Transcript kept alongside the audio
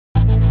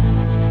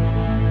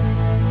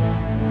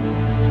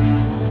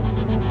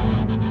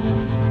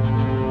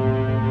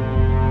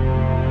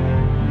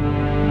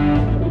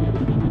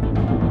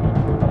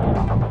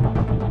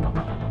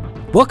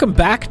Welcome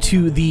back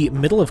to the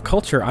Middle of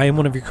Culture. I am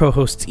one of your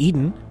co-hosts,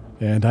 Eden.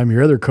 And I'm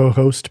your other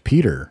co-host,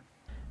 Peter.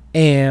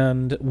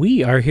 And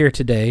we are here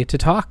today to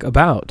talk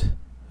about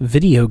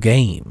video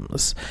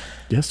games.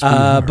 Yes, we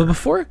are. But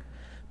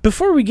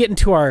before we get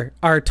into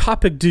our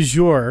topic du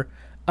jour,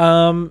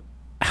 how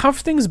have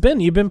things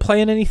been? You've been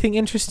playing anything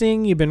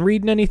interesting? You've been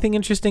reading anything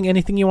interesting?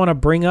 Anything you want to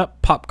bring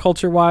up pop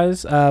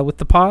culture-wise with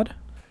the pod?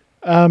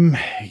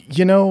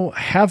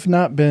 Have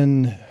not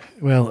been...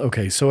 Well,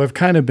 okay, so I've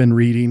kind of been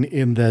reading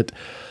in that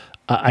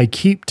I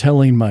keep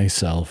telling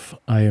myself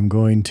I am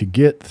going to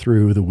get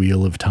through the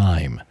Wheel of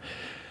Time.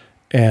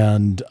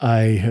 And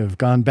I have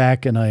gone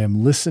back and I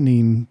am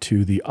listening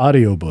to the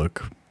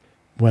audiobook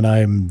when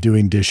I'm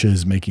doing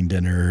dishes, making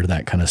dinner,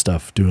 that kind of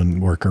stuff, doing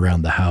work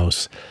around the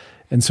house.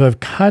 And so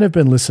I've kind of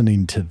been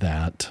listening to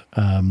that.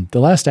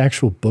 The last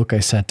actual book I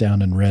sat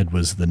down and read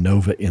was The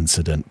Nova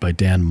Incident by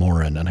Dan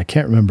Morin. And I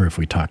can't remember if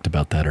we talked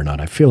about that or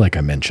not. I feel like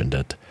I mentioned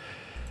it.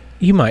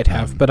 You might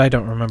have, but I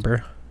don't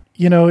remember.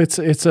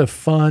 It's a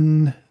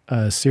fun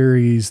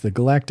series, the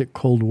Galactic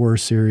Cold War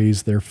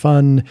series. They're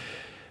fun,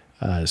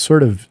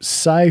 sort of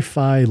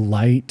sci-fi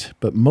light,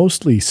 but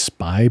mostly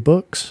spy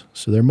books.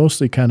 So they're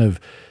mostly kind of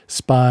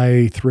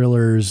spy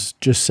thrillers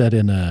just set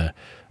in a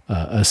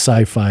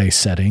sci-fi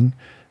setting.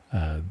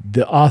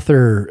 The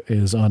author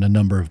is on a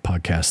number of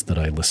podcasts that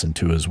I listen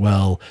to as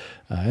well,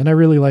 and I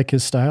really like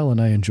his style, and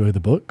I enjoy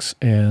the books,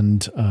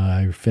 and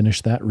I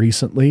finished that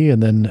recently,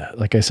 and then,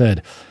 like I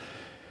said,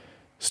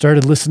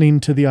 started listening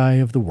to The Eye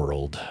of the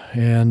World,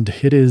 and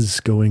it is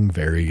going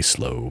very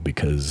slow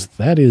because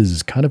that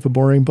is kind of a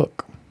boring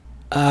book.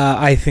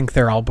 I think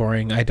they're all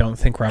boring. I don't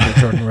think Robert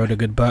Jordan wrote a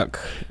good book.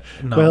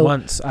 Not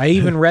once. I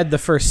even read the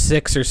first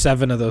 6 or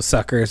 7 of those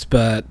suckers,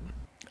 but...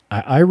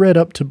 I read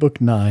up to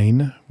book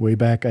 9 way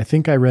back. I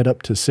think I read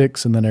up to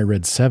 6, and then I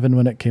read 7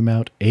 when it came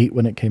out, 8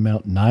 when it came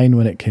out, 9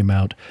 when it came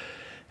out.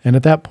 And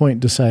at that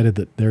point decided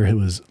that there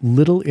was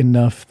little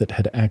enough that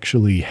had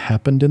actually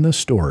happened in the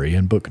story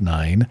in book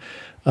 9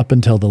 up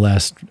until the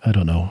last,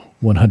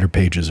 100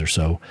 pages or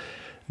so,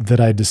 that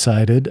I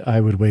decided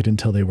I would wait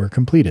until they were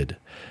completed.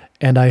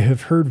 And I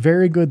have heard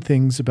very good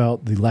things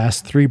about the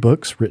last 3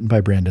 books written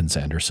by Brandon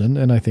Sanderson,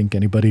 and I think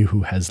anybody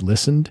who has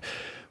listened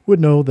would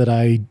know that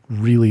I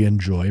really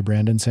enjoy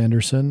Brandon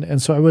Sanderson,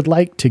 and so I would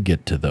like to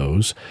get to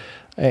those.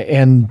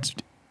 And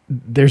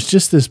there's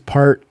just this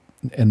part,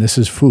 and this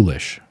is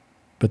foolish,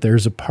 but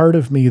there's a part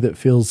of me that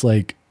feels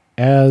like,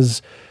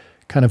 as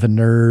kind of a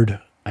nerd,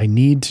 I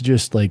need to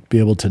just be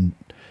able to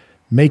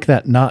make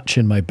that notch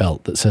in my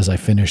belt that says I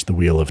finished the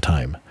Wheel of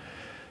Time.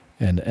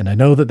 And I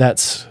know that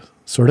that's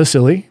sort of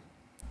silly,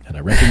 and I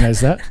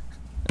recognize that,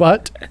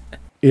 but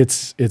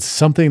it's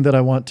something that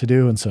I want to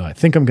do, and so I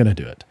think I'm going to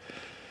do it.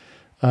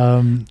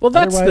 Well,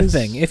 that's the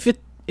thing.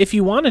 If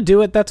you want to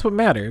do it, that's what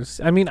matters.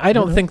 I mean, I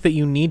don't think that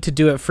you need to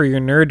do it for your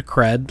nerd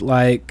cred.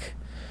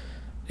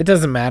 It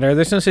doesn't matter.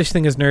 There's no such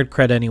thing as nerd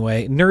cred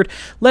anyway.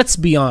 Let's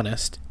be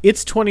honest.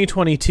 It's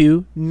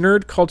 2022.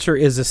 Nerd culture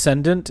is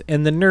ascendant,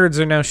 and the nerds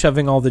are now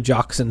shoving all the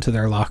jocks into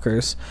their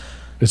lockers.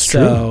 It's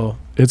true.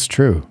 It's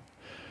true.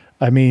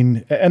 I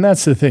mean, and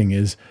that's the thing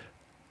is,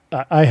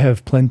 I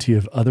have plenty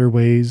of other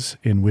ways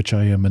in which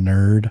I am a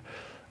nerd,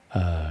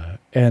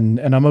 and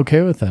I'm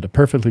okay with that. I'm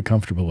perfectly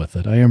comfortable with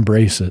it. I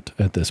embrace it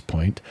at this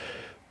point.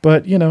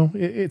 But,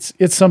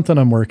 it's something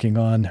I'm working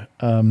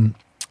on.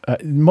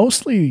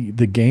 Mostly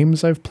the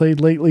games I've played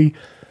lately.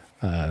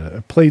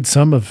 I played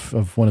some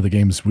of one of the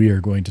games we are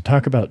going to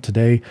talk about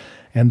today,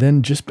 and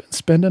then just been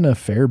spending a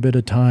fair bit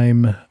of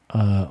time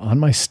on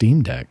my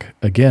Steam Deck.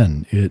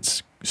 Again,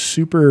 it's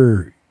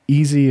super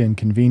easy and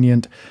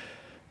convenient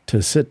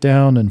to sit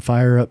down and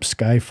fire up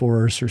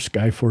Skyforce or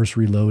Skyforce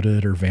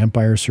Reloaded or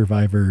Vampire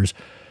Survivors.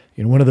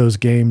 One of those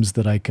games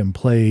that I can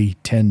play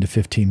 10 to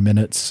 15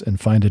 minutes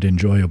and find it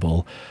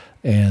enjoyable.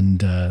 And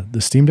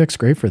the Steam Deck's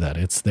great for that.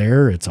 It's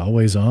there. It's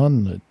always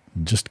on.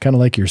 Just kind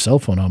of like your cell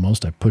phone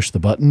almost. I push the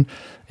button,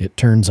 it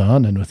turns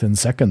on, and within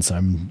seconds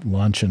I'm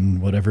launching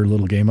whatever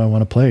little game I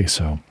want to play.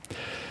 So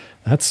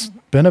that's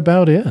been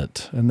about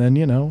it. And then,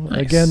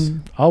 Nice.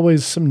 Again,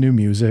 always some new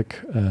music.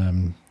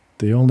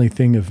 The only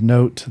thing of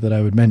note that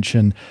I would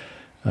mention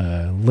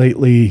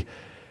lately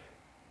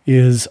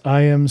is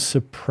I am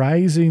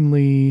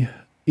surprisingly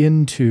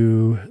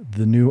into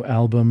the new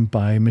album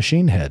by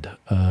Machine Head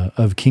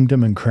of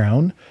Kingdom and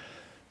Crown.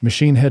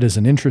 Machine Head is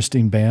an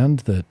interesting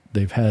band that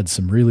they've had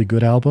some really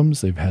good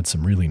albums. They've had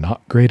some really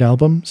not great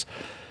albums.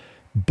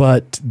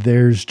 But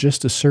there's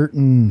just a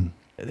certain,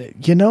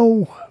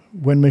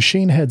 when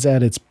Machine Head's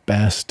at its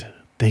best,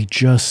 they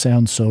just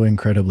sound so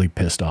incredibly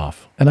pissed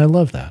off. And I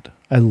love that.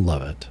 I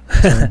love it.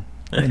 So,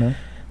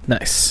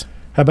 Nice.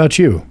 How about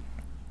you?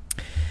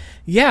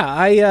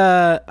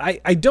 Yeah,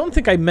 I don't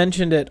think I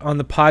mentioned it on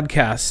the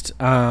podcast,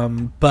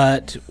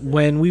 but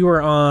when we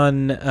were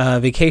on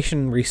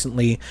vacation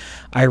recently,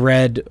 I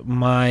read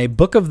my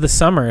book of the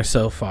summer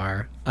so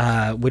far,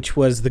 which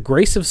was The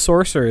Grace of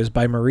Sorcerers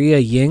by Maria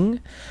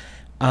Ying.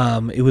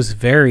 It was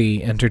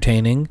very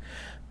entertaining.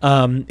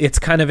 It's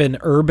kind of an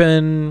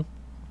urban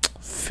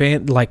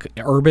like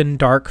urban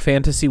dark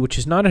fantasy, which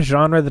is not a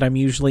genre that I'm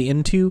usually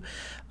into,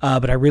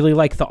 but I really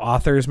like the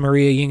authors.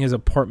 Maria Ying is a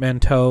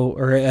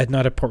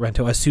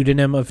a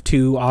pseudonym of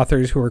two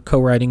authors who are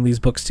co-writing these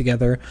books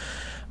together.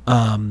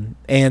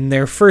 And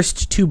their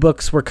first two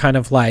books were kind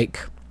of like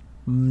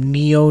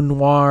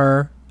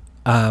neo-noir,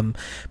 but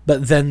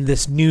then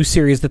this new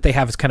series that they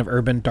have is kind of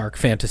urban dark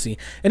fantasy.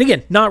 And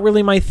again, not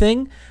really my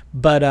thing,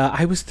 but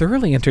I was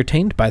thoroughly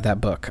entertained by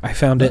that book. I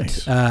found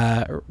it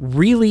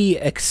really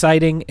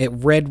exciting. It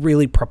read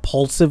really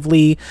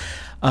propulsively.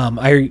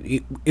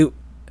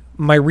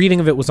 My reading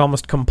of it was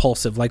almost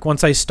compulsive. Like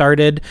once I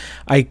started,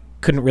 I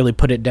couldn't really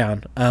put it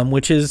down,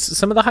 which is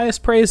some of the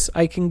highest praise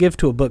I can give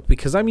to a book,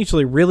 because I'm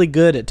usually really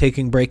good at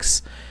taking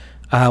breaks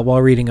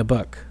while reading a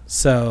book.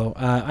 So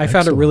I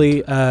found it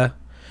really,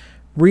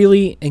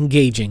 really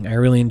engaging. I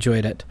really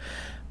enjoyed it.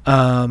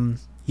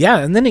 Yeah,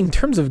 and then in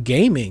terms of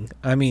gaming,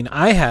 I mean,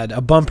 I had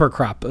a bumper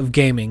crop of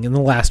gaming in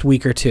the last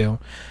week or two,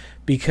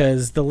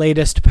 because the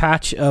latest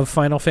patch of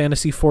Final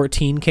Fantasy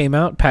XIV came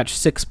out, patch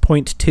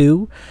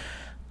 6.2.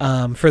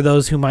 For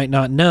those who might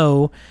not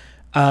know,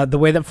 the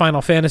way that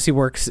Final Fantasy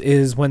works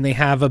is when they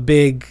have a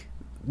big,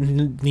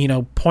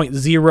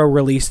 0.0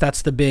 release,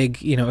 that's the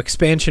big,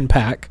 expansion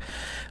pack.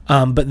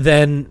 But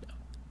then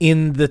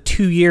in the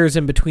 2 years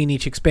in between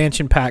each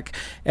expansion pack,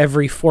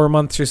 every 4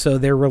 months or so,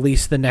 they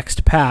release the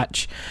next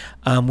patch,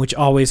 which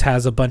always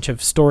has a bunch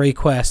of story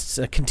quests,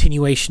 a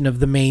continuation of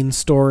the main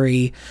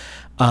story,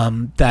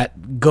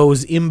 that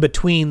goes in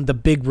between the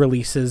big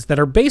releases that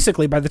are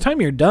basically, by the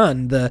time you're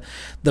done,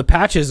 the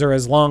patches are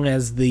as long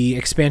as the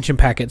expansion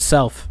pack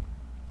itself.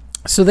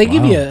 So they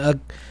give you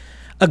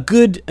a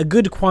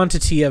good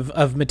quantity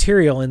of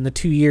material in the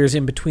 2 years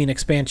in between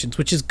expansions,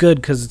 which is good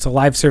because it's a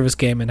live service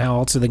game, and how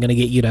else are they going to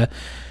get you to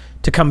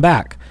come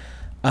back?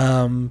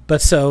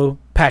 But so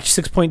patch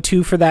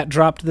 6.2 for that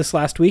dropped this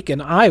last week,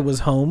 and I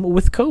was home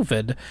with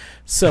COVID.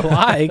 So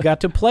I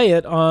got to play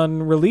it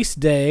on release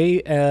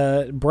day,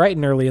 bright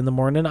and early in the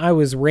morning. I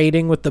was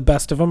raiding with the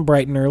best of them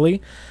bright and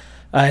early,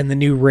 in the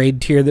new raid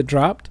tier that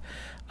dropped.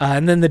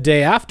 And then the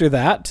day after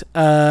that,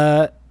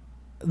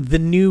 the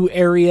new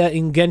area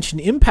in Genshin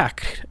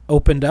Impact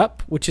opened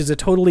up, which is a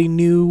totally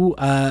new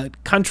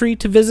country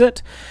to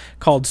visit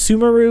called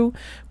Sumeru,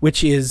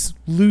 which is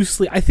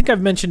loosely, I think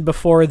I've mentioned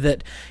before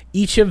that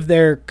each of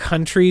their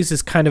countries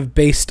is kind of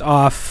based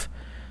off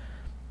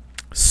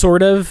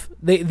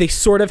they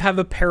sort of have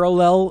a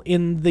parallel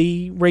in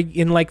the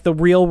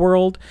real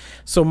world.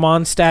 So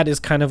Mondstadt is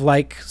kind of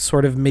like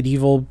sort of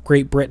medieval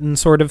Great Britain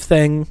sort of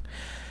thing.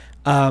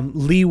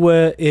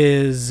 Liyue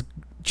is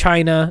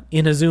China,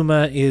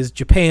 Inazuma is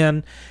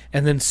Japan,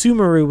 and then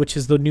Sumeru, which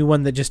is the new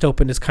one that just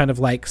opened, is kind of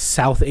like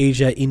South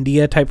Asia,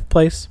 India type of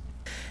place.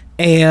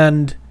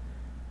 And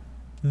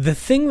the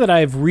thing that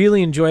I've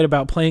really enjoyed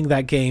about playing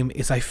that game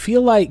is I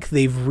feel like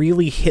they've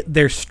really hit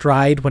their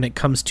stride when it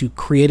comes to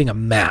creating a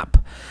map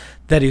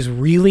that is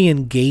really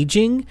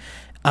engaging.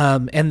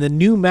 And the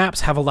new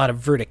maps have a lot of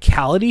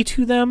verticality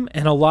to them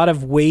and a lot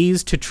of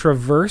ways to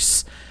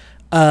traverse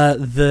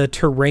the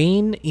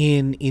terrain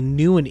in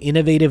new and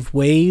innovative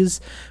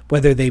ways,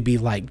 whether they be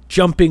like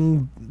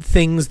jumping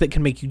things that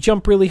can make you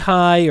jump really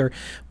high, or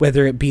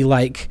whether it be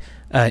like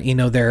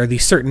there are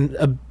these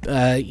certain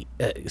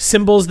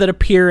symbols that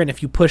appear, and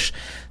if you push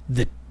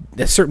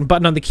a certain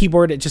button on the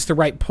keyboard at just the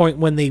right point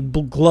when they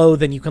glow,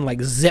 then you can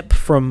like zip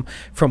from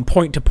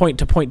point to point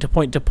to point to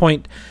point to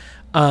point.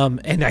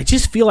 And I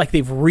just feel like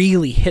they've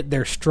really hit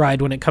their stride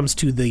when it comes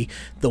to the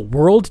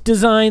world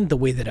design, the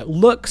way that it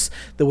looks,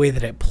 the way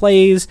that it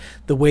plays,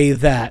 the way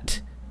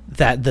that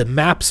the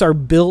maps are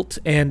built,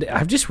 and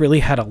I've just really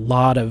had a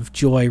lot of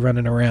joy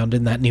running around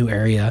in that new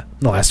area in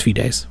the last few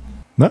days.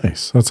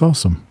 Nice. That's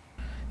awesome.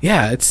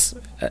 Yeah, it's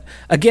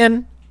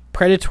again,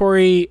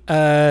 predatory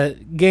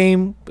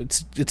game.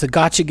 It's a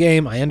gacha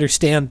game. I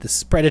understand this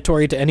is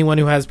predatory to anyone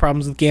who has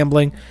problems with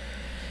gambling.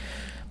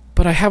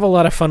 But I have a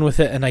lot of fun with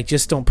it, and I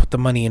just don't put the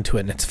money into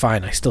it, and it's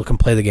fine. I still can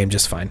play the game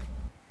just fine.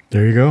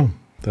 There you go.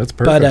 That's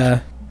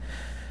perfect.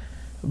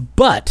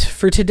 But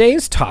for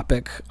today's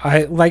topic,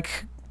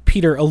 like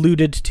Peter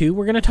alluded to,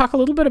 we're going to talk a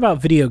little bit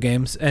about video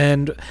games,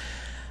 and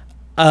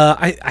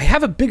I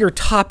have a bigger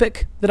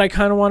topic that I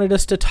kind of wanted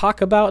us to talk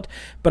about,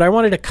 but I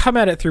wanted to come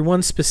at it through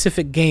one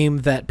specific game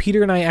that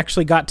Peter and I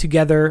actually got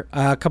together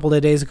a couple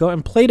of days ago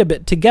and played a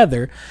bit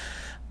together.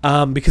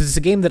 Because it's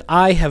a game that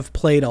I have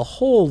played a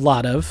whole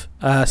lot of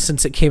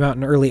since it came out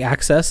in early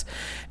access,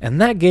 and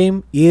that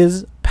game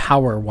is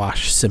Power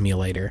Wash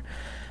Simulator.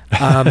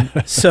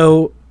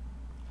 So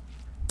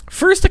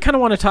first, I kind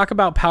of want to talk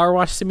about Power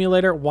Wash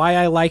Simulator, why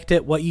I liked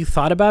it, what you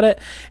thought about it,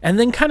 and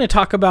then kind of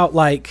talk about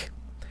like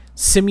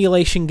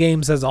simulation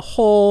games as a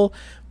whole,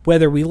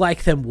 whether we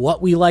like them,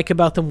 what we like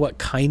about them, what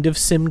kind of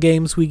sim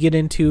games we get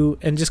into,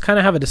 and just kind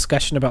of have a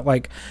discussion about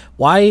like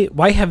why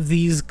have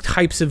these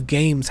types of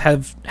games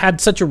have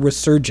had such a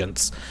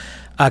resurgence,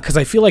 because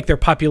I feel like their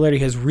popularity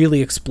has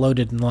really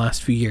exploded in the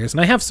last few years, and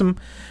I have some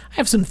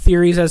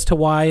theories as to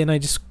why, and I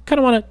just kind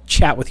of want to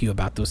chat with you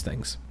about those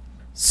things.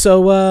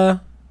 So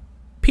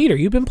Peter,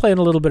 you've been playing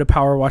a little bit of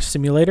Power Wash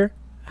Simulator.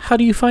 How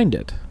do you find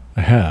it?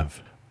 I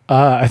have.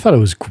 I thought it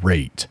was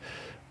great.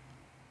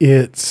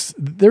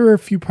 There were a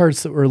few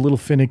parts that were a little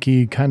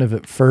finicky kind of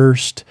at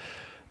first,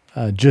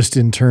 just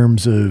in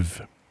terms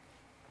of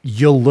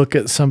you'll look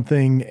at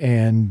something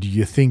and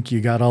you think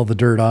you got all the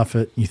dirt off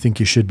it. You think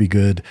you should be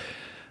good.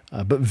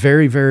 But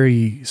very,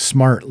 very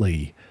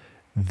smartly,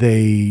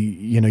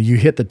 you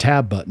hit the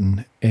tab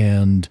button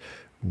and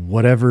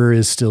whatever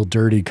is still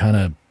dirty kind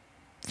of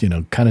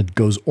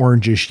goes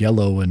orangish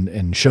yellow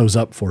and shows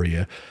up for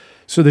you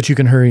so that you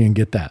can hurry and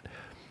get that.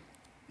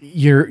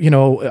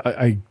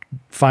 I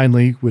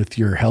finally, with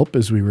your help,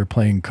 as we were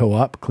playing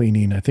co-op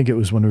cleaning, I think it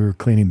was when we were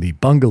cleaning the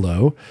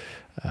bungalow,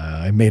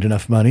 I made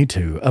enough money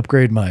to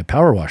upgrade my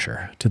power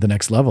washer to the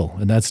next level.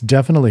 And that's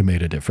definitely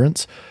made a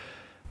difference.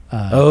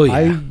 Last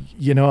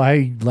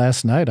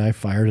night I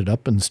fired it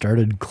up and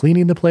started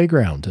cleaning the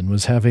playground and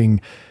was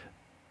having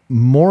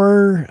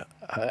more,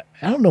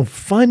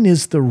 fun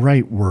is the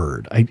right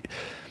word.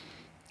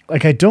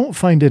 I don't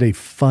find it a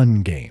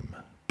fun game,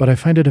 but I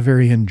find it a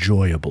very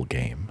enjoyable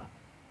game.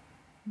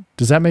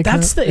 Does that make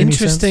sense? That's the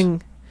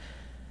interesting.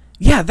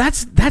 Yeah,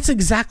 that's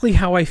exactly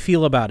how I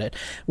feel about it.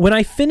 When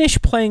I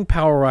finish playing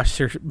Power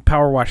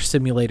Wash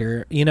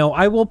Simulator,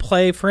 I will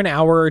play for an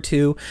hour or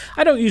two.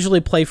 I don't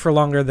usually play for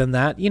longer than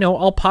that.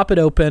 I'll pop it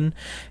open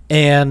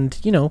and,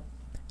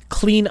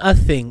 clean a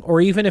thing, or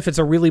even if it's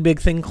a really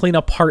big thing, clean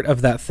a part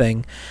of that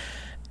thing.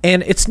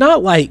 And it's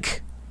not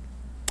like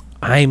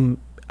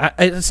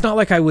it's not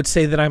like I would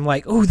say that I'm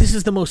like, oh, this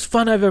is the most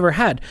fun I've ever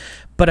had.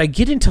 But I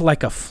get into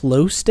like a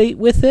flow state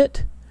with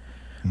it,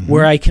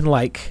 where I can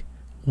like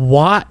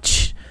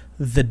watch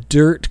the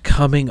dirt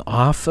coming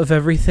off of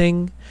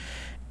everything,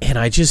 and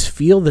I just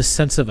feel this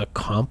sense of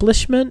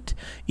accomplishment,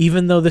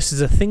 even though this is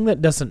a thing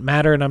that doesn't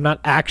matter and I'm not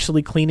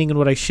actually cleaning, and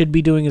what I should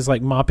be doing is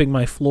like mopping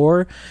my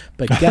floor.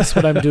 But guess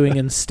what I'm doing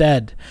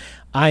instead?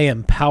 I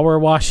am power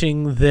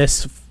washing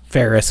this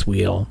Ferris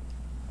wheel.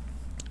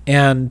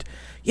 And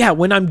yeah,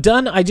 when I'm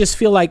done, I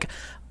feel like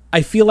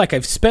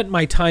I've spent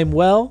my time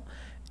well.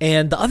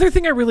 And the other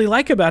thing I really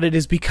like about it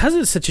is because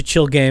it's such a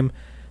chill game,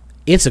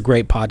 it's a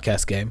great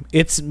podcast game.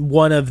 It's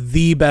one of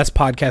the best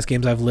podcast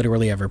games I've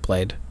literally ever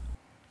played.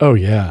 Oh,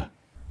 yeah.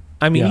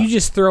 I mean, you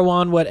just throw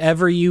on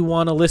whatever you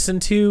want to listen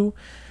to,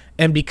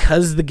 and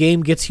because the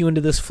game gets you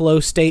into this flow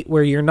state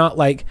where you're not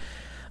like,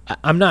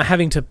 I'm not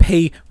having to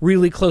pay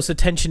really close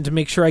attention to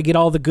make sure I get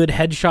all the good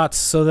headshots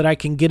so that I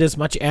can get as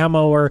much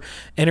ammo or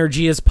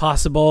energy as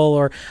possible,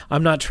 or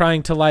I'm not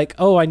trying to like,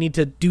 oh, I need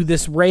to do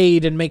this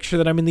raid and make sure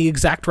that I'm in the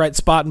exact right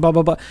spot and blah,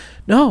 blah, blah.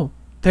 No,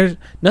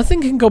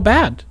 nothing can go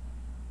bad.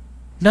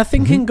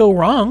 Nothing can go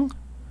wrong.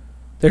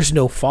 There's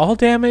no fall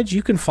damage.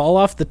 You can fall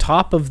off the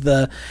top of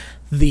the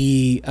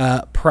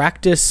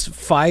practice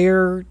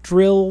fire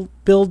drill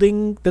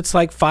building that's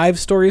like 5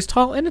 stories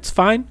tall, and it's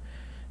fine.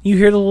 You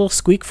hear the little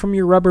squeak from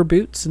your rubber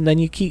boots, and then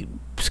you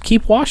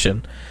keep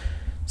washing.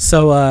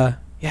 So,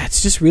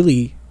 it's just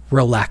really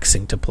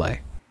relaxing to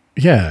play.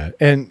 Yeah,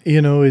 and,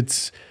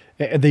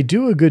 they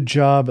do a good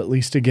job, at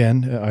least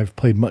again, I've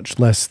played much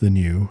less than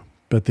you,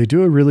 but they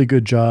do a really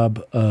good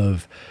job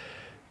of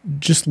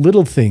just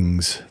little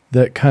things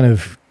that kind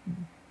of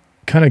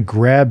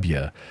grab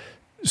you.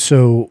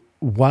 So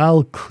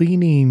while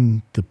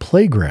cleaning the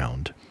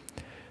playground,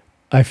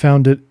 I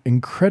found it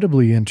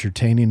incredibly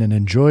entertaining and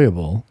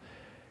enjoyable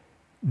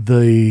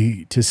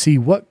to see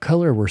what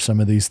color were some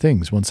of these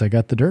things once I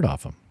got the dirt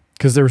off them.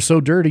 Because they were so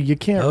dirty, you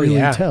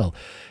can't tell.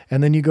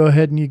 And then you go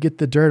ahead and you get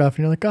the dirt off and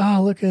you're like,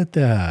 oh, look at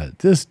that.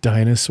 This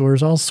dinosaur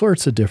is all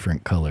sorts of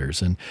different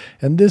colors. And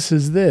this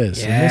is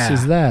this and this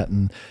is that.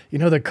 And,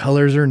 the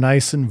colors are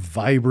nice and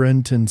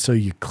vibrant. And so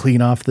you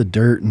clean off the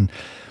dirt, and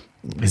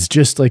it's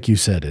just like you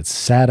said, it's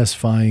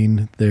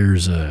satisfying.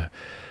 There's I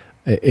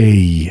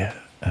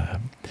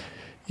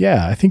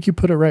think you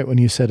put it right when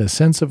you said a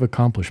sense of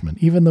accomplishment,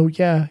 even though,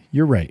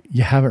 you're right.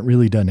 You haven't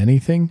really done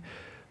anything,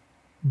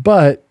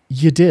 but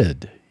you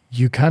did.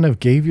 You kind of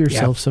gave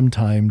yourself some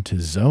time to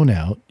zone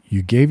out.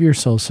 You gave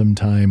yourself some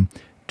time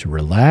to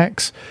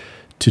relax,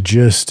 to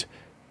just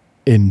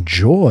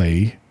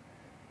enjoy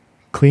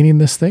cleaning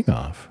this thing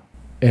off.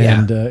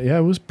 And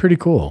it was pretty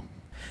cool.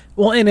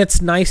 Well, and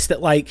it's nice that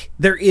like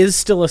there is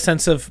still a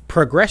sense of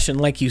progression,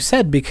 like you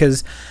said,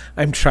 because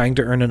I'm trying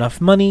to earn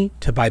enough money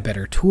to buy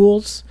better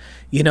tools.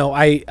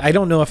 I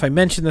don't know if I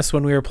mentioned this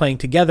when we were playing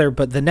together,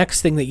 but the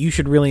next thing that you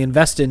should really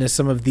invest in is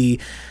some of the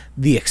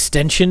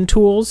extension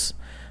tools,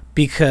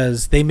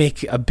 because they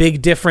make a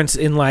big difference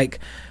in like,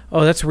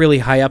 oh, that's really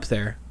high up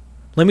there.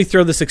 Let me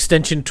throw this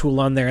extension tool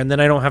on there, and then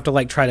I don't have to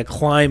like try to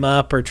climb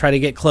up or try to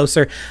get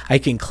closer. I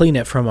can clean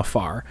it from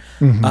afar.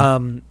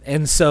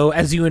 And so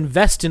as you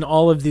invest in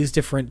all of these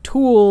different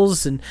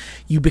tools, and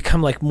you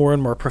become like more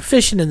and more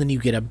proficient, and then you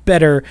get a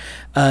better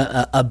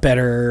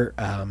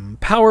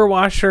power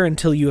washer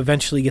until you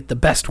eventually get the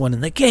best one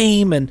in the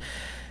game.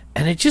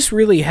 And it just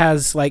really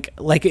has like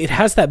it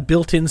has that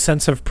built-in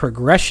sense of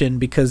progression,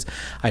 because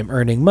I'm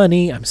earning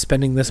money, I'm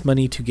spending this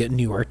money to get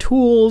newer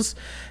tools,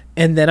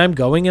 and then I'm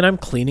going and I'm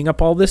cleaning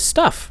up all this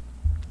stuff.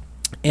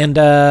 And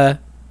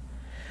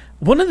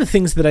One of the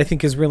things that I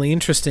think is really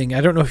interesting,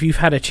 I don't know if you've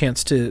had a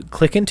chance to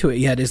click into it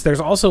yet, is there's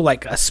also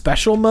like a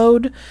special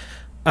mode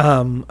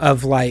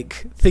of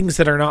like things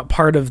that are not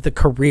part of the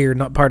career,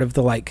 not part of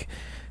the like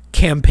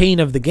campaign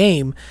of the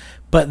game,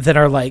 but that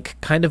are like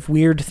kind of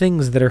weird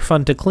things that are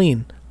fun to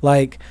clean.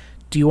 Like,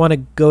 do you want to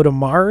go to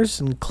Mars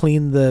and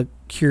clean the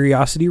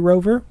Curiosity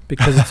rover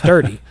because it's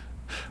dirty?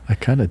 I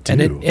kind of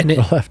do. And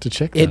I'll have to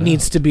check that It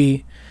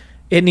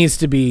needs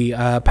to be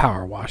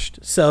power washed.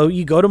 So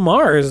you go to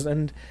Mars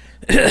and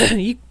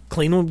you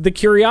clean the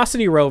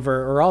Curiosity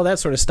rover or all that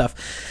sort of stuff.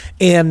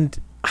 And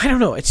I don't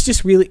know, it's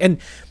just really, and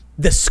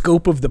the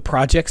scope of the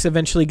projects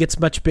eventually gets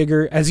much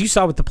bigger. As you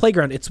saw with the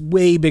playground, it's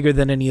way bigger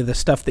than any of the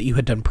stuff that you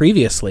had done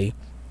previously.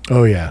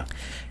 Oh, yeah.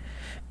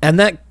 And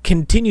that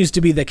continues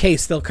to be the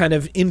case. They'll kind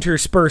of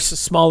intersperse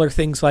smaller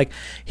things like,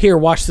 here,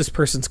 wash this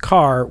person's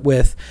car,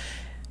 with,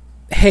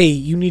 hey,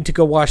 you need to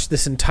go wash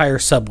this entire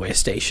subway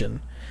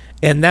station.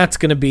 And that's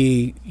going to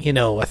be,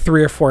 a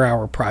 3 or 4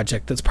 hour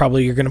project that's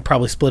you're going to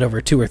probably split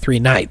over 2 or 3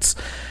 nights.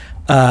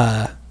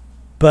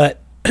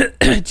 But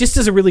it just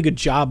does a really good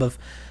job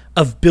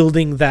of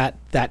building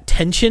that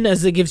tension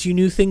as it gives you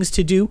new things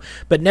to do,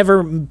 but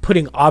never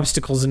putting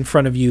obstacles in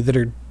front of you that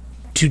are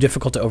too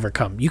difficult to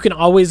overcome. You can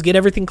always get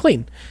everything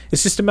clean.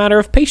 It's just a matter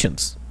of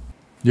patience.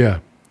 Yeah.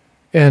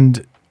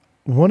 And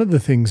one of the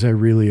things I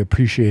really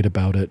appreciate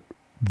about it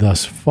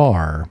thus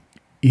far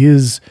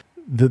is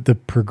that the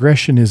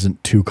progression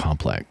isn't too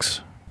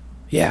complex.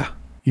 Yeah.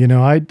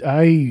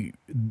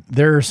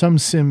 There are some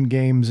sim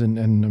games, and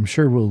I'm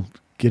sure we'll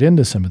get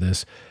into some of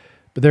this,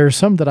 but there are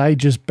some that I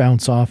just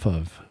bounce off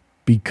of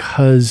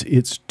because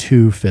it's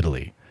too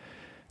fiddly.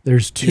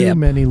 There's too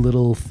many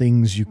little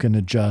things you can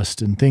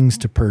adjust and things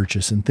to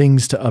purchase and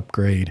things to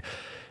upgrade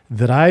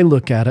that I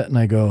look at it and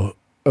I go,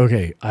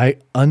 okay, I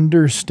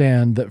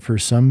understand that for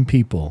some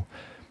people,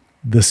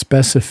 the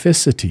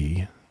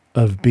specificity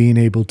of being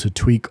able to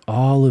tweak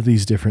all of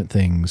these different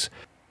things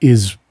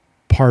is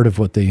part of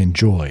what they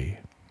enjoy,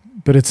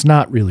 but it's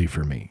not really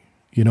for me.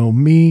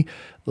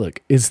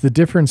 Look, it's the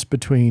difference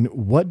between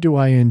what do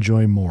I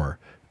enjoy more,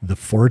 the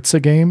Forza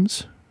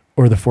games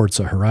or the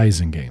Forza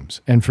Horizon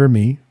games? And for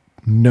me,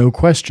 no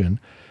question,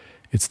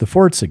 it's the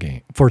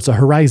Forza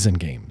Horizon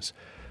games.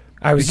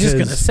 I was just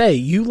going to say,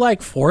 you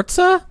like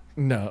Forza?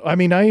 No, I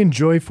mean, I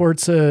enjoy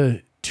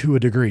Forza to a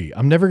degree.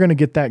 I'm never going to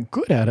get that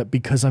good at it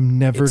because I'm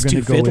never going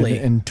to go in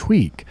and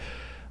tweak.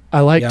 I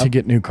like to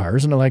get new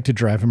cars and I like to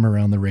drive them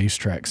around the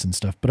racetracks and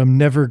stuff, but I'm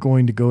never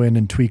going to go in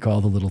and tweak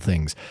all the little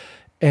things.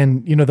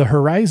 And, the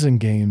Horizon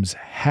games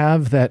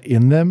have that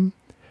in them,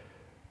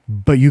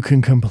 but you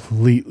can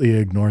completely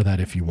ignore that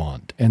if you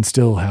want and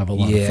still have a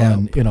lot of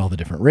fun in all the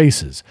different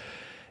races.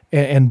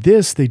 And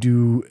this they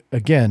do,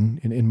 again,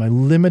 in my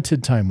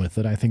limited time with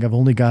it. I think I've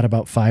only got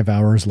about 5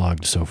 hours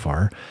logged so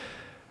far.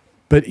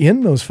 But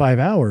in those 5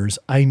 hours,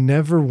 I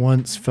never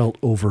once felt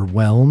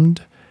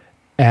overwhelmed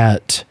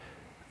at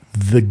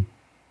the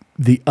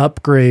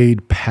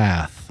upgrade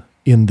path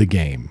in the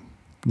game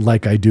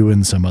like I do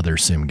in some other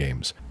sim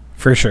games.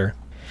 For sure.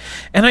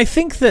 And I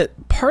think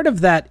that part of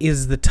that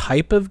is the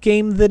type of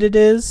game that it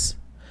is.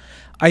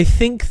 I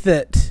think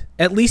that,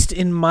 at least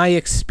in my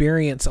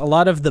experience, a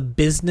lot of the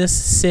business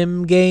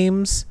sim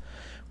games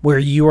where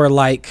you are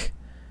like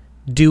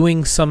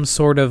doing some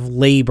sort of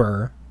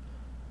labor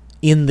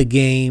in the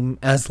game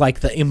as like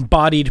the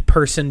embodied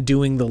person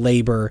doing the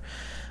labor,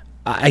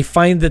 I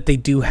find that they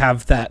do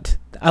have that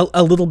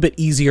a little bit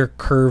easier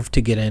curve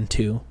to get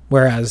into.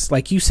 Whereas,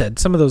 like you said,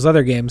 some of those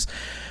other games,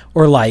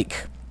 or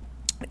like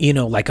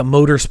a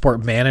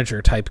motorsport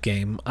manager type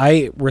game.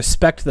 I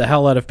respect the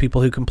hell out of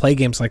people who can play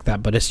games like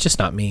that, but it's just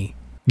not me.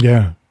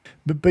 Yeah.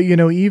 But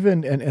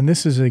even, and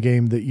this is a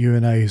game that you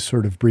and I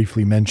sort of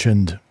briefly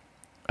mentioned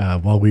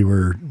while we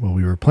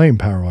were playing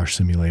Power Wash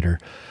Simulator.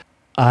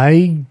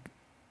 I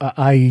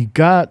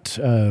got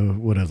a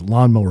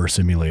Lawnmower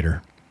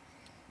Simulator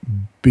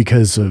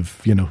because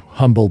of,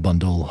 humble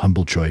bundle,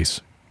 humble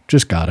choice.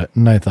 Just got it.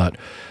 And I thought,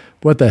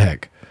 what the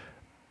heck?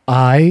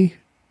 I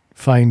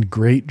find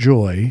great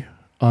joy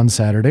on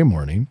Saturday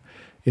morning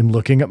in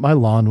looking at my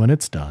lawn when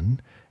it's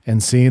done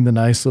and seeing the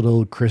nice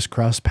little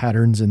crisscross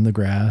patterns in the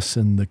grass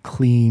and the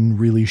clean,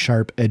 really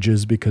sharp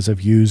edges because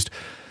I've used,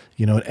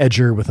 an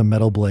edger with a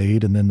metal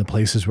blade, and then the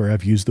places where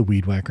I've used the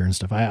weed whacker and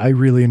stuff. I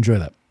really enjoy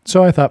that.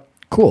 So I thought,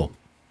 cool,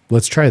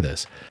 let's try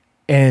this.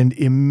 And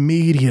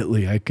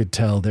immediately I could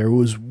tell there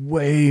was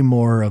way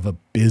more of a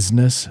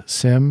business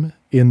sim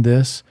in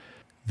this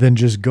than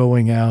just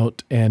going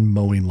out and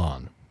mowing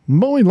lawn.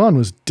 Mowing lawn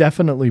was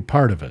definitely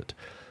part of it.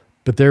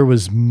 But there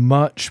was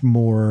much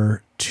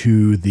more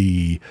to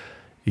the,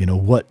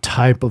 what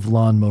type of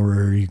lawnmower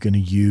are you going to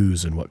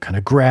use and what kind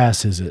of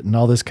grass is it and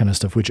all this kind of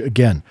stuff, which,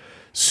 again,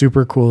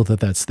 super cool that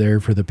that's there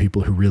for the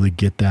people who really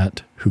get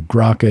that, who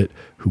grok it,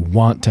 who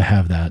want to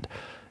have that.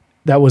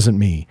 That wasn't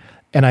me.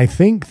 And I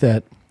think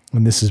that,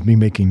 and this is me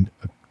making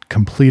a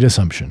complete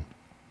assumption,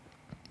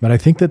 but I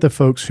think that the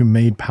folks who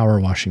made Power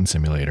Washing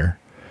Simulator,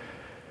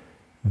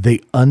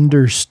 they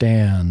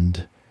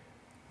understand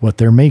what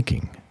they're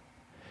making.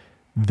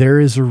 There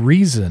is a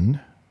reason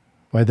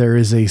why there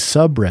is a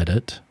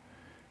subreddit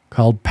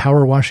called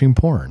Power Washing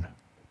Porn,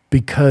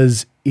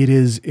 because it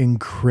is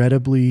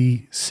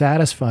incredibly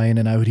satisfying.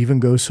 And I would even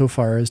go so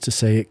far as to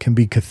say it can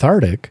be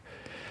cathartic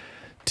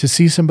to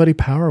see somebody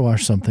power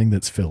wash something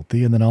that's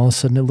filthy, and then all of a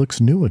sudden it looks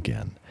new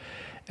again.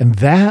 And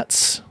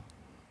that's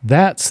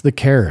the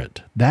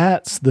carrot.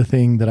 That's the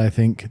thing that I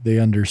think they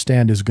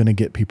understand is going to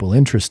get people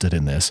interested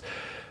in this.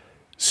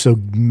 So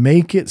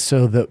make it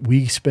so that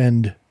we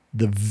spend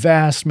the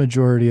vast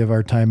majority of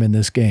our time in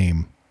this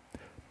game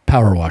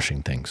power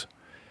washing things.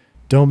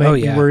 Don't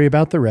make me worry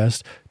about the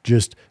rest.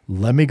 Just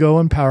let me go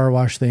and power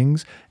wash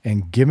things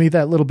and give me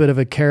that little bit of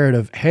a carrot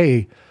of,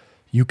 hey,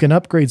 you can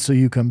upgrade so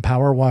you can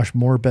power wash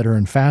more, better,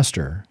 and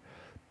faster.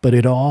 But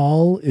it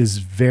all is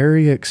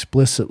very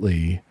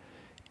explicitly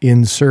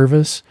in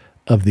service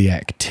of the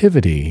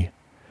activity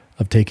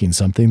of taking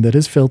something that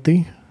is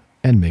filthy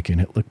and making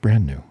it look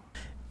brand new.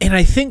 And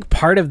I think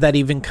part of that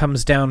even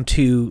comes down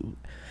to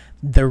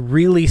the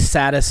really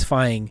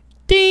satisfying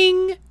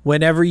ding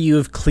whenever you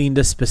have cleaned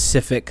a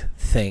specific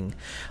thing.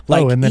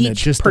 Like, and then each it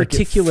just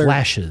particular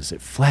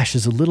it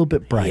flashes a little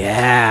bit bright.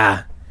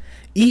 Yeah.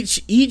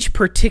 Each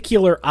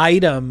particular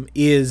item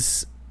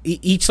is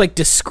each like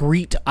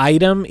discrete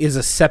item is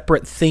a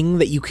separate thing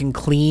that you can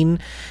clean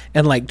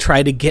and like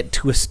try to get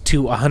to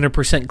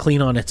 100%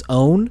 clean on its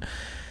own,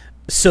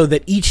 so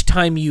that each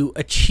time you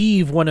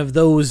achieve one of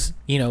those,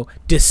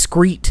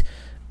 discrete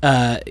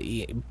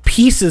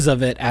pieces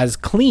of it as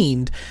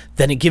cleaned,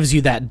 then it gives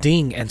you that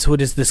ding. And so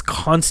it is this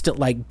constant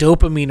like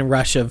dopamine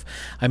rush of,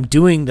 I'm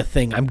doing the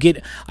thing,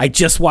 I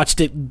just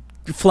watched it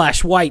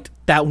flash white,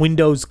 that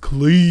window's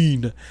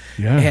clean.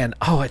 Yeah. And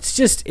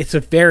it's a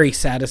very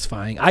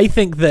satisfying. I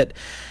think that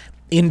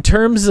in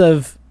terms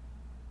of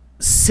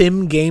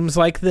sim games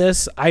like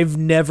this, I've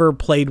never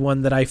played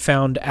one that I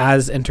found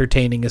as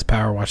entertaining as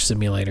Power Wash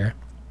Simulator.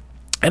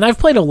 And I've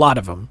played a lot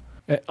of them.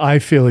 I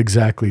feel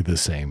exactly the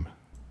same.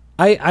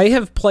 I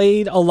have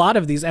played a lot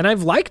of these, and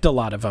I've liked a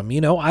lot of them.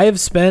 I have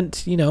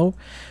spent, 10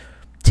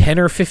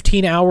 or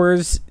 15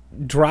 hours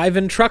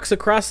driving trucks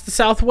across the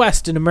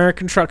Southwest in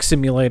American Truck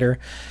Simulator,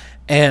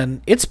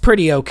 and it's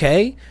pretty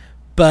okay,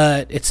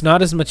 but it's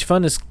not as much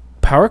fun as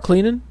power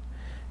cleaning.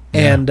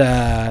 Yeah.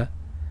 And,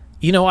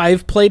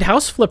 I've played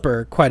House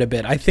Flipper quite a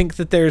bit. I think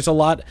that there's a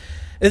lot.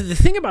 Here's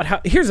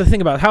the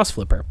thing about House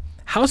Flipper.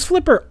 House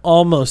Flipper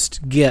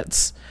almost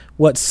gets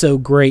what's so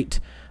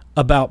great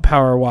about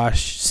Power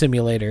Wash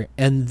Simulator,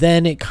 and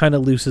then it kind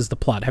of loses the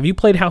plot. Have you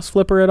played House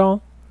Flipper at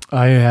all?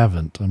 I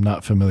haven't. I'm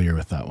not familiar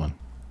with that one.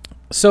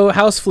 So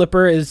House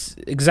Flipper is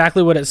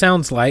exactly what it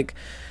sounds like.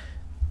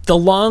 The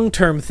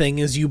long-term thing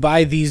is you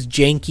buy these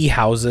janky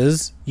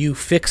houses, you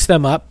fix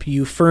them up,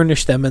 you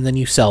furnish them, and then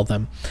you sell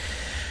them.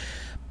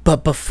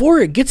 But before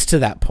it gets to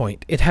that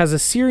point, it has a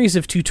series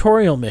of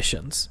tutorial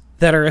missions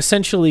that are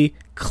essentially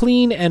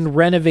clean and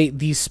renovate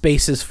these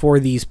spaces for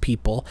these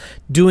people,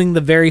 doing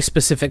the very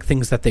specific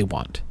things that they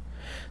want.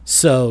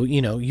 So,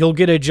 you'll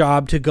get a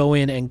job to go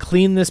in and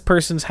clean this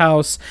person's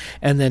house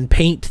and then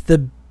paint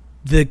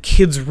the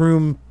kids'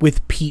 room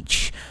with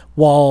peach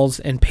walls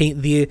and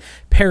paint the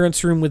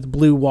parents' room with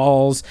blue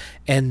walls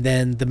and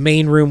then the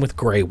main room with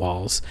gray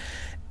walls.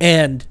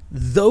 And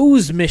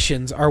those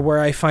missions are where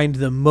I find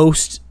the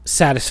most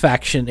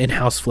satisfaction in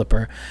House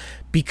Flipper,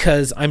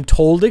 because I'm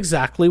told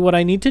exactly what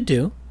I need to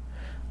do.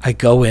 I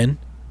go in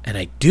and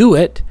I do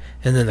it,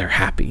 and then they're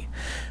happy.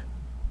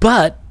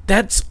 But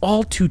that's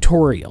all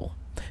tutorial,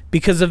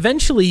 because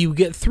eventually you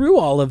get through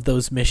all of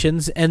those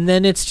missions, and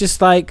then it's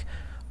just like,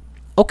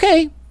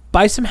 okay,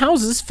 buy some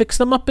houses, fix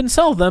them up, and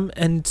sell them,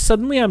 and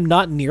suddenly I'm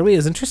not nearly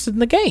as interested in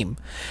the game.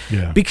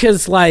 Yeah.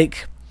 Because,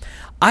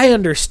 I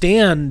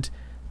understand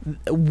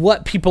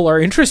what people are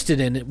interested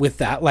in with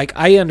that.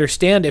 I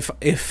understand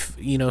if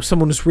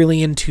someone is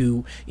really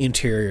into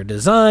interior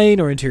design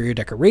or interior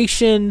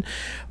decoration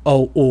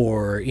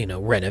or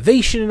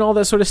renovation and all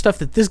that sort of stuff,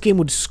 that this game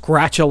would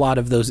scratch a lot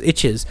of those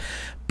itches.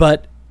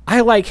 But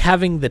I like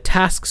having the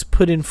tasks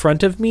put in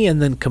front of me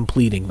and then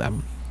completing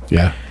them.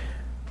 Yeah.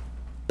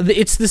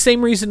 It's the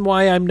same reason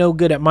why I'm no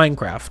good at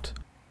Minecraft.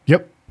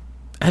 Yep.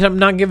 And I'm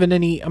not given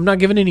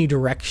any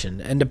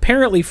direction. And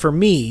apparently for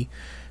me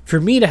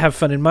to have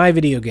fun in my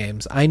video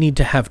games, I need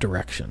to have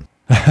direction.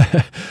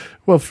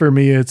 Well, for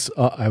me,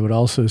 I would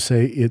also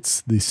say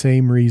it's the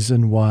same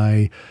reason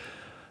why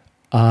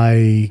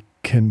I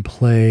can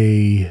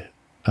play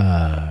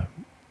the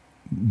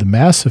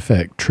Mass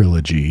Effect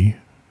trilogy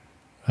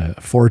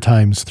 4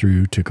 times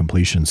through to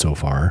completion so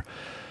far.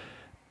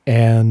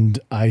 And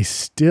I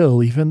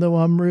still, even though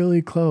I'm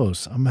really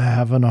close, I'm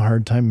having a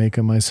hard time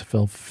making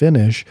myself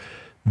finish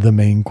the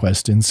main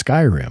quest in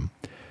Skyrim.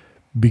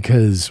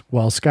 Because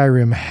while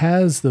Skyrim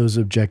has those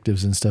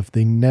objectives and stuff,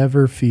 they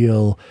never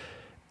feel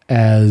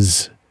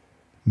as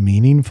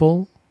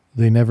meaningful.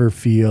 They never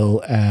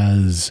feel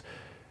as,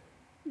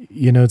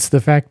 it's the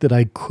fact that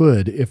I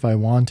could, if I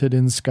wanted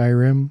in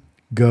Skyrim,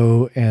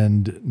 go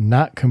and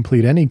not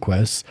complete any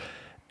quests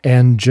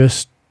and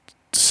just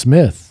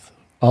smith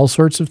all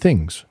sorts of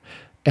things.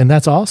 And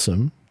that's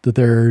awesome. that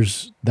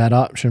there's that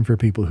option for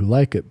people who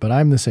like it, but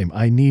I'm the same.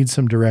 I need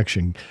some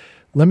direction.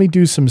 Let me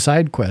do some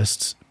side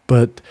quests,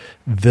 but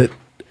that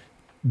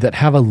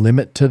have a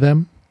limit to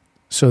them,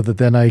 so that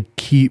then I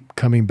keep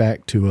coming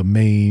back to a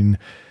main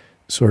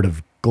sort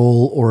of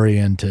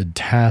goal-oriented,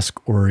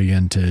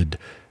 task-oriented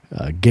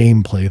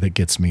gameplay that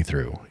gets me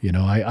through. You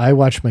know, I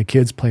watch my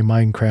kids play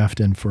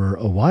Minecraft, and for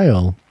a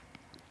while,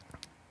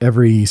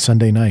 every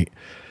Sunday night,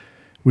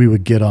 we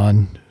would get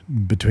on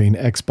between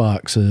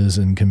Xboxes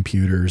and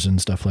computers and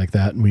stuff like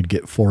that, and we'd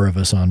get 4 of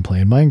us on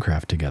playing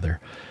Minecraft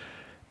together.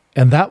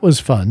 And that was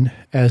fun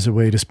as a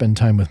way to spend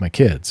time with my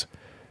kids.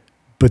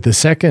 But the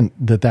second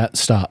that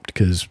stopped,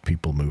 because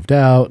people moved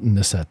out and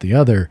this, that, the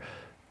other,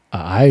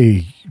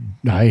 I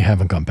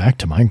haven't gone back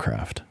to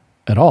Minecraft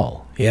at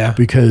all. Yeah.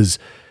 Because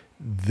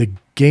the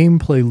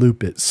gameplay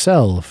loop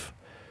itself,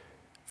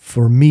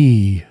 for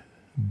me,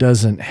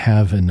 doesn't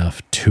have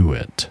enough to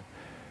it.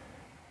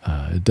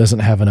 It doesn't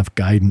have enough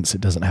guidance.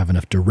 It doesn't have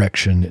enough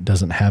direction. It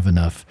doesn't have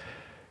enough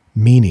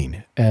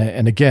meaning.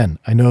 And again,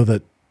 I know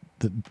that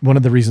one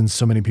of the reasons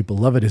so many people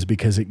love it is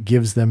because it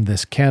gives them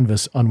this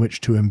canvas on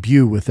which to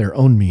imbue with their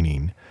own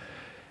meaning.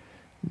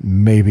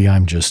 Maybe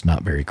I'm just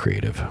not very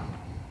creative.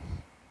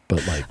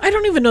 But I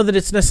don't even know that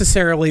it's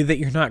necessarily that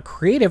you're not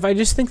creative. I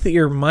just think that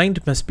your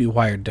mind must be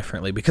wired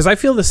differently, because I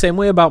feel the same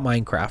way about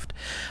Minecraft.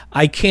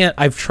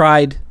 I've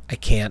tried. I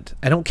can't.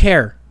 I don't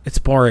care. It's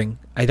boring.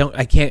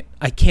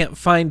 I can't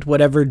find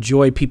whatever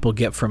joy people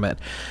get from it.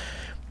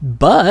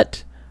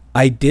 But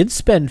I did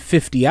spend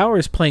 50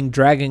 hours playing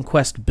Dragon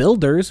Quest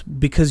Builders,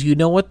 because you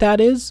know what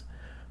that is?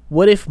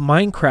 What if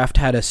Minecraft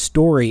had a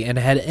story and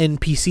had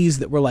NPCs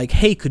that were like,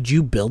 hey, could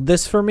you build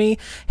this for me?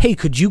 Hey,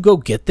 could you go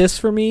get this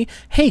for me?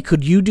 Hey,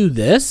 could you do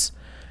this?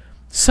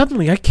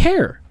 Suddenly I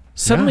care.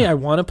 Suddenly I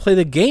want to play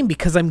the game,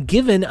 because I'm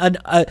given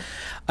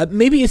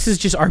maybe this is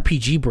just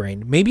RPG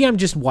brain. Maybe I'm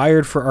just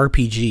wired for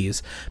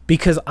RPGs,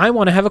 because I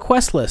want to have a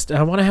quest list and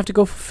I want to have to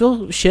go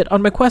fulfill shit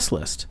on my quest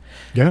list.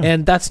 Yeah.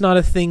 And that's not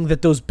a thing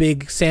that those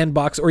big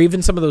sandbox or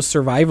even some of those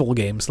survival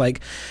games, like,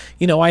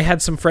 you know, I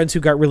had some friends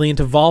who got really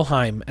into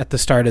Valheim at the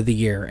start of the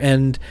year,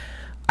 and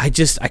I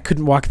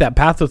couldn't walk that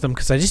path with them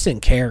because I just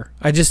didn't care.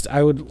 I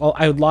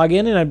would log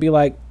in and I'd be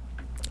like,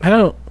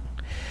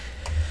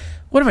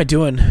 what am I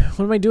doing?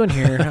 What am I doing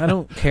here? I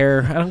don't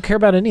care. I don't care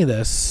about any of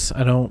this.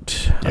 I don't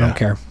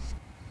care.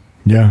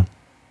 Yeah.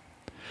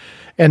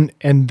 And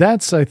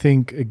that's, I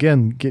think,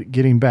 again,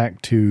 getting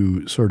back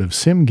to sort of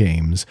sim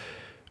games,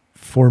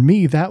 for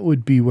me, that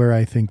would be where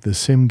I think the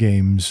sim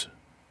games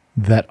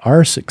that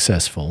are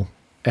successful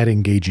at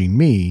engaging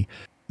me,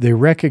 they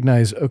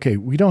recognize, okay,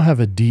 we don't have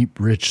a deep,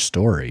 rich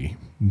story.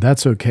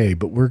 That's okay.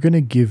 But we're going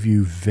to give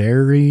you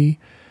very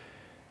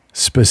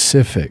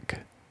specific,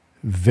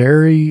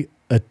 very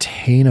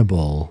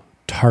attainable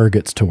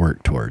targets to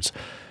work towards.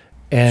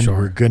 And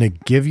we're going to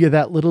give you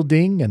that little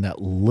ding and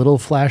that little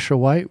flash of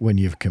white when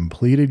you've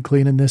completed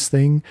cleaning this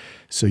thing.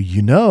 So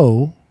you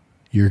know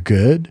you're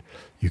good.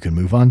 You can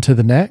move on to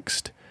the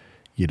next.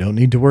 You don't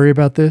need to worry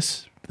about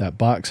this. That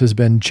box has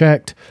been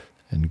checked,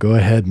 and go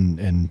ahead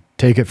and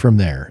take it from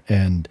there.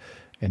 And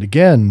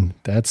again,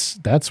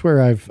 that's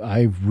where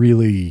I've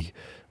really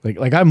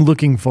like I'm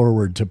looking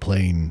forward to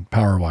playing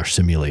Power Wash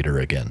Simulator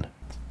again.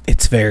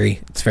 It's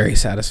very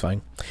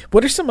satisfying.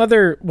 What are some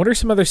other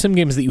sim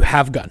games that you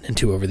have gotten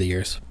into over the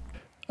years?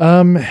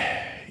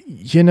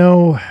 You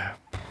know,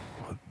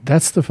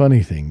 that's the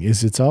funny thing,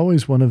 is it's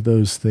always one of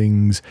those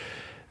things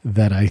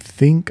that I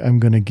think I'm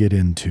going to get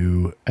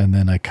into and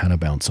then I kind of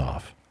bounce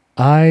off.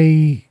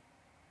 I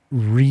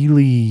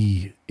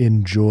really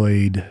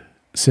enjoyed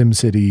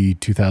SimCity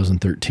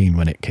 2013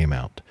 when it came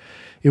out.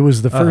 It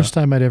was the first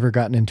time I'd ever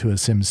gotten into a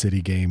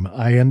SimCity game.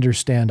 I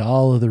understand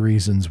all of the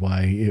reasons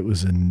why it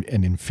was an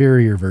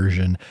inferior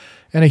version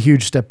and a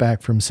huge step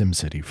back from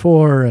SimCity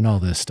 4 and all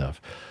this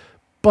stuff.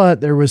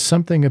 But there was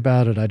something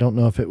about it. I don't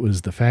know if it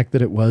was the fact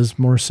that it was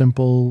more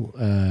simple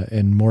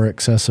and more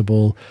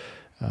accessible,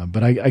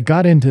 but I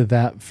got into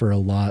that for a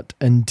lot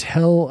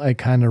until I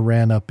kind of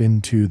ran up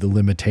into the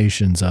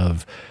limitations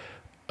of,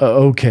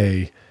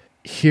 okay,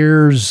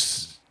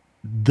 here's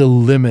the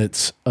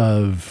limits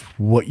of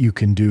what you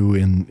can do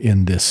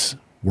in this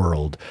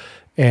world.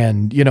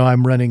 And, you know,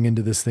 I'm running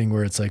into this thing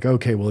where it's like,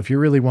 okay, well, if you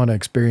really want to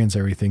experience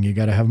everything, you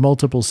got to have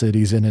multiple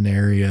cities in an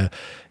area.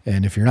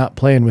 And if you're not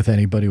playing with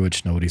anybody,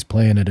 which nobody's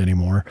playing it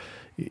anymore,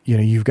 you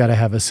know, you've got to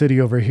have a city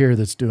over here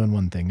that's doing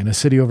one thing and a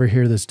city over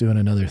here that's doing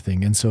another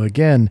thing. And so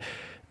again,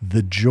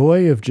 the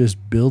joy of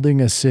just building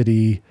a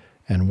city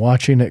and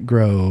watching it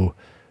grow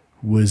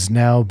was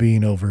now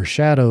being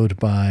overshadowed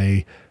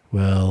by,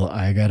 well,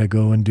 I got to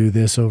go and do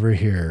this over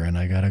here, and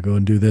I got to go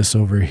and do this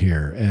over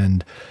here.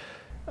 And,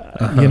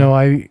 you know,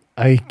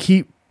 I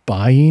keep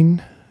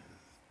buying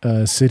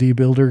city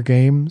builder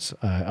games.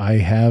 I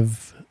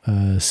have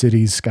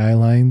Cities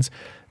Skylines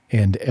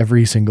and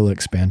every single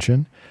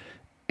expansion.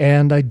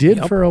 And I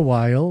did for a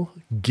while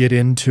get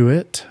into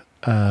it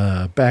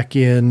back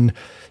in,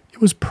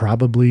 it was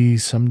probably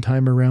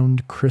sometime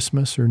around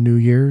Christmas or New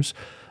Year's,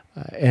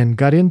 and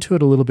got into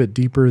it a little bit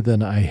deeper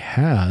than I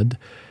had.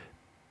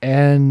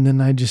 And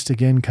then I just,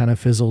 again, kind of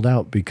fizzled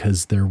out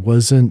because there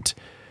wasn't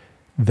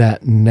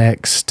that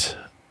next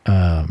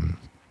task.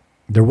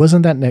 There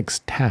wasn't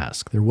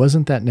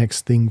that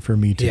next thing for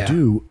me to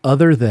do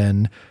other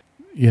than,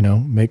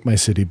 make my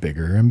city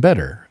bigger and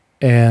better.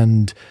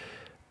 And,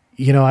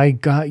 I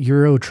got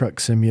Euro Truck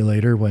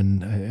Simulator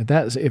when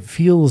it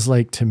feels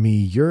like to me,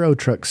 Euro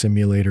Truck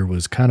Simulator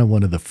was kind of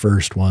one of the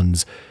first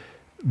ones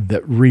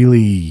that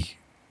really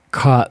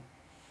caught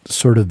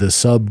sort of the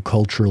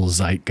subcultural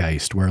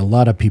zeitgeist where a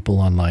lot of people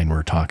online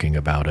were talking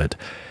about it.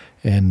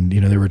 And,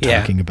 they were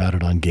talking about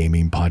it on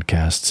gaming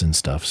podcasts and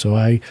stuff. So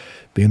I,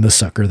 being the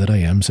sucker that I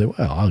am, said,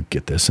 well, I'll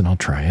get this and I'll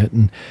try it.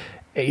 And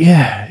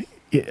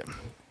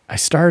I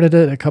started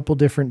it a couple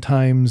different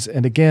times.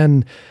 And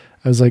again,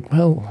 I was like,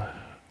 well,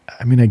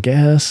 I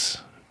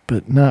guess,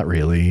 but not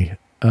really.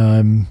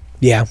 I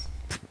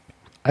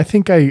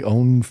think I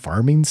own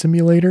Farming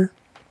Simulator.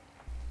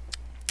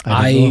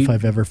 I don't know if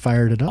I've ever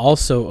fired it up.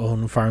 Also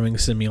own Farming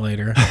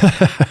Simulator.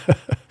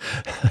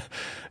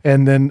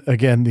 And then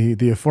again,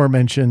 the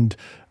aforementioned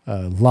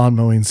Lawn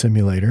Mowing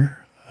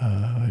Simulator.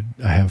 I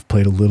have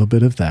played a little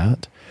bit of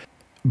that.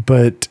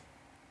 But,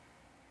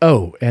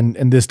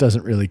 and this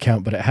doesn't really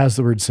count, but it has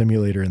the word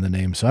simulator in the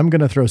name. So I'm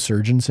going to throw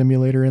Surgeon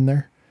Simulator in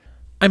there.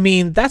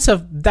 That's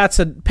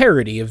a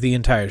parody of the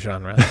entire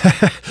genre.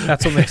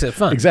 That's what makes it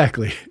fun.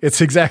 Exactly. It's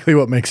exactly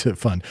what makes it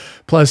fun.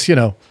 Plus,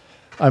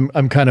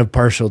 I'm kind of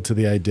partial to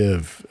the idea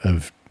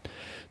of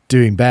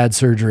doing bad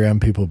surgery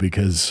on people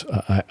because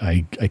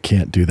I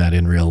can't do that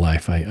in real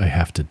life. I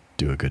have to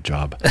do a good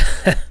job,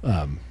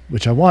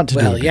 which I want to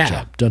do a good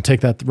job. Don't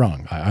take that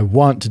wrong. I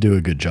want to do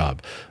a good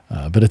job,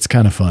 but it's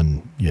kind of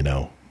fun,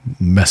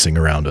 messing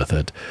around with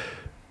it.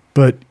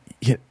 But,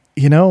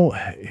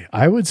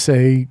 I would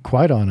say,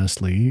 quite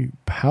honestly,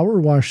 Power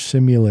Wash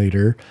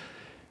Simulator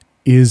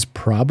is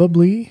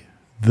probably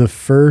the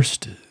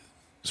first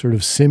sort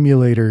of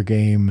simulator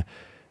game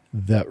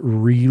that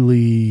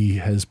really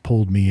has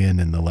pulled me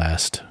in the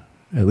last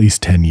at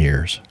least 10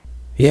 years.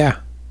 Yeah.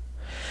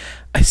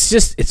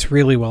 It's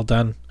really well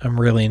done. I'm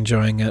really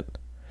enjoying it.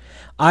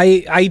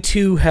 I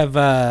too have,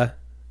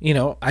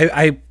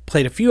 I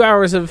played a few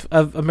hours of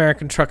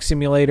American Truck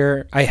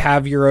Simulator. I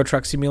have Euro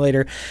Truck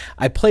Simulator.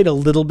 I played a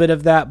little bit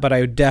of that, but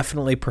I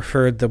definitely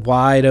preferred the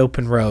wide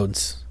open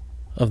roads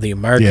of the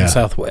American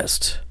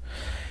Southwest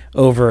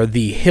over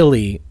the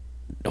hilly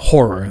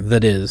horror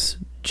that is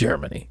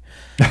Germany.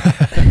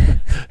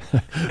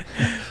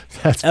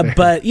 That's fair.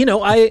 But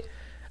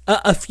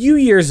a few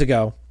years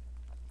ago,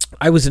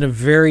 I was in a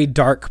very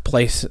dark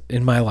place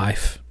in my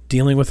life,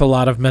 dealing with a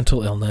lot of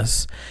mental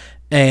illness,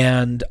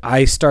 and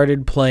I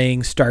started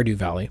playing Stardew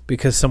Valley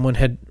because someone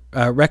had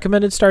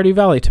recommended Stardew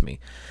Valley to me,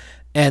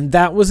 and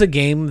that was a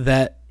game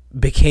that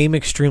became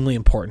extremely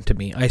important to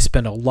me. I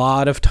spent a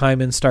lot of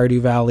time in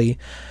Stardew Valley.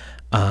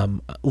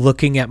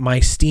 Looking at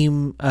my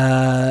Steam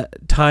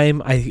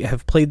time, I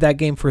have played that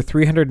game for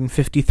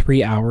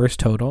 353 hours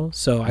total.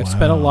 So I've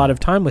spent a lot of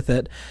time with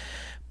it,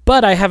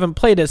 but I haven't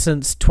played it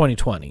since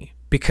 2020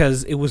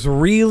 because it was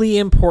really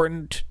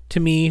important to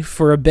me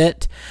for a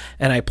bit,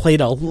 and I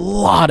played a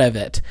lot of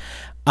it.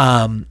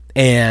 But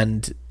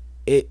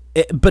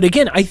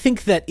again, I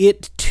think that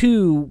it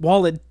too,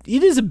 while it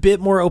is a bit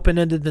more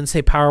open-ended than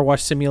say Power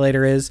Wash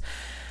Simulator is.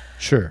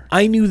 Sure.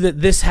 I knew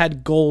that this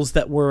had goals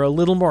that were a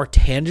little more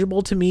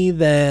tangible to me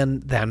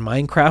than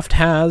Minecraft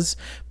has,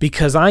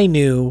 because I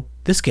knew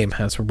this game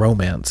has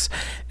romance.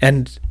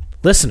 And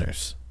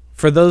listeners,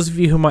 for those of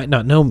you who might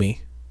not know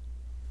me,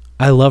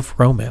 I love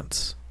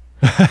romance.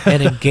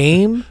 And a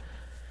game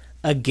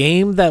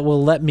that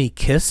will let me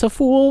kiss a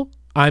fool,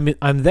 I'm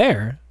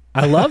there.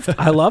 I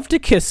love to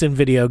kiss in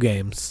video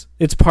games.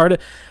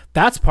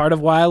 That's part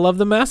of why I love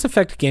the Mass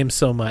Effect games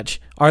so much.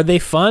 Are they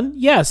fun?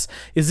 Yes.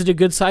 Is it a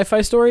good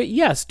sci-fi story?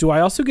 Yes. Do I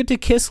also get to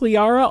kiss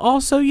Liara?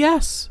 Also,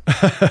 yes.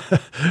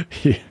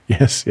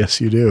 Yes,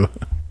 you do.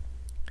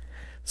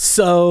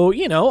 So,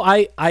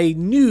 I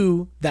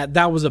knew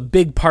that was a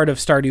big part of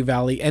Stardew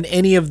Valley and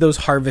any of those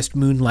Harvest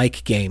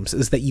Moon-like games,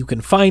 is that you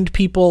can find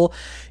people,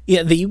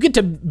 that you get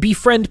to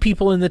befriend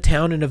people in the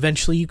town, and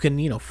eventually you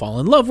can, fall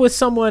in love with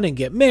someone and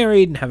get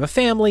married and have a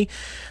family.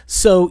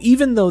 So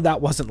even though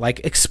that wasn't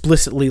like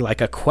explicitly like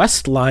a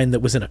quest line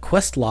that was in a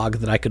quest log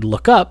that I could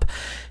look up,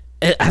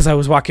 as I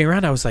was walking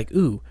around, I was like,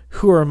 ooh,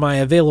 who are my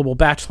available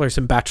bachelors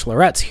and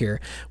bachelorettes here?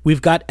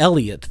 We've got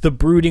Elliot, the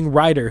brooding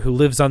writer who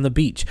lives on the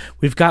beach.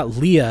 We've got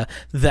Leah,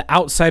 the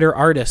outsider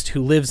artist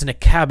who lives in a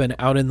cabin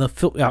out in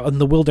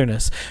the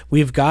wilderness.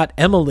 We've got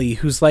Emily,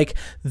 who's like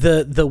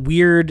the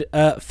weird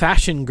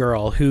fashion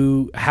girl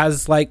who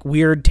has like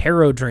weird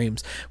tarot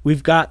dreams.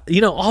 We've got,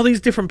 all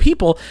these different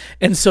people.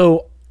 And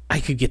so I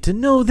could get to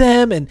know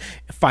them and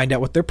find out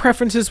what their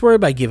preferences were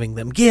by giving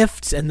them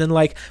gifts, and then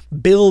like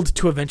build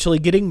to eventually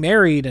getting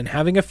married and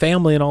having a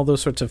family and all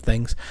those sorts of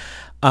things.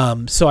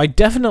 So I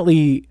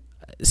definitely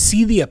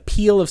see the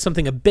appeal of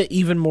something a bit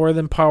even more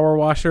than Power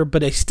Washer,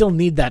 but I still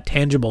need that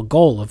tangible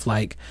goal of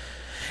like,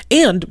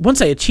 and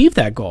once I achieve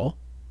that goal,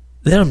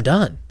 then I'm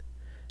done.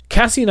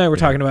 Cassie and I were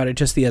talking about it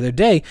just the other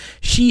day.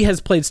 She has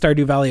played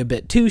Stardew Valley a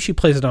bit too. She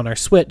plays it on our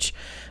Switch.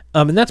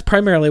 And that's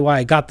primarily why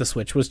I got the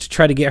Switch, was to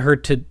try to get her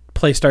to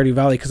play Stardew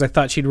Valley, because I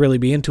thought she'd really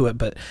be into it.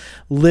 But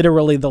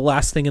literally the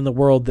last thing in the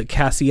world that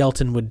Cassie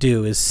Elton would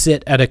do is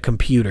sit at a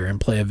computer and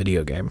play a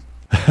video game.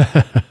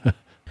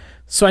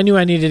 So I knew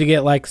I needed to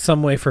get like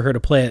some way for her to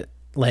play it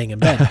laying in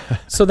bed.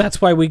 So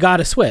that's why we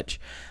got a Switch.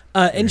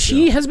 And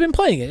she has been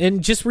playing it.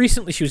 And just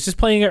recently, she was just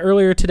playing it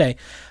earlier today.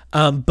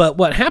 But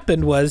what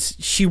happened was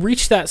she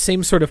reached that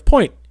same sort of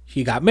point.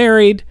 She got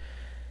married.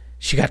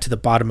 She got to the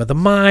bottom of the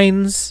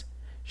mines.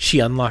 She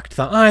unlocked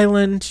the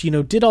island,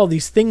 did all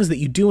these things that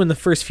you do in the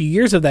first few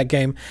years of that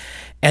game.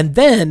 And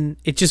then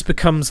it just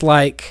becomes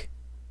like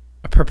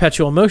a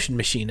perpetual motion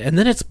machine. And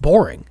then it's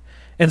boring.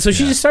 And so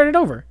she just started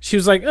over. She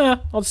was like,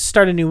 I'll just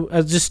start a new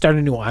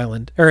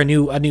island, or a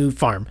new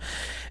farm.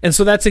 And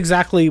so that's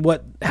exactly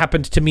what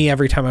happened to me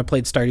every time I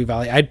played Stardew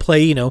Valley. I'd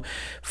play,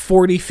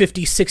 40,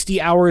 50, 60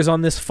 hours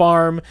on this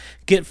farm,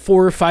 get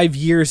 4 or 5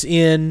 years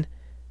in,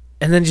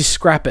 and then just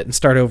scrap it and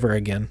start over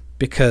again,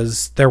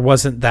 because there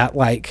wasn't that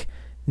like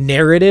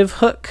narrative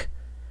hook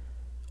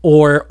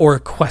or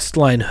quest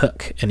line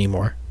hook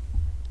anymore.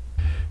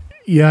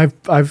 Yeah,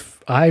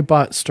 I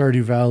bought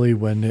Stardew Valley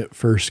when it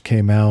first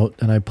came out,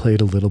 and I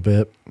played a little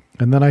bit,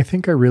 and then I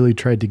think I really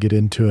tried to get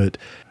into it.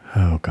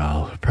 Oh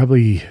god,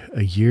 probably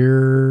a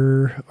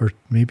year, or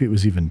maybe it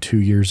was even 2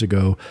 years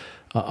ago,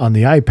 on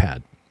the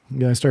iPad.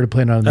 Yeah, I started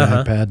playing on the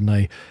iPad,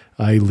 and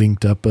I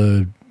linked up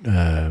an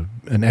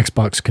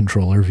Xbox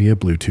controller via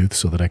Bluetooth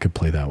so that I could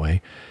play that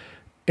way.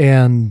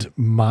 And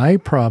my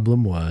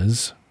problem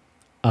was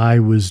I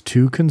was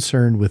too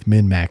concerned with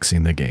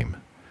min-maxing the game.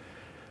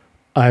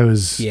 I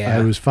was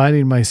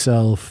finding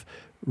myself,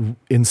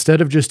 instead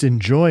of just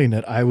enjoying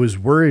it, I was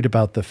worried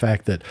about the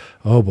fact that,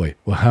 oh boy,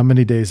 well, how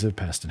many days have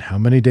passed, and how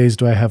many days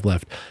do I have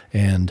left,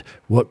 and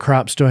what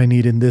crops do I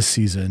need in this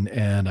season,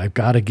 and I've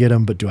got to get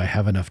them, but do I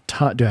have enough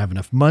time? Do I have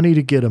enough money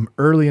to get them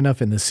early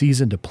enough in the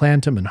season to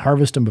plant them and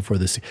harvest them before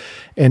the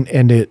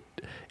and it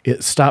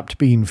stopped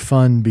being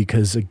fun,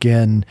 because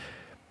again,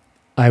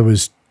 I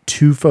was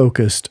too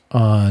focused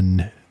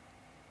on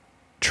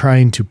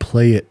trying to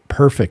play it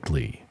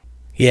perfectly.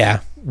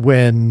 Yeah.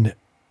 When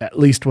at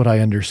least what I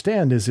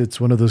understand is it's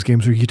one of those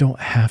games where you don't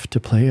have to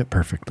play it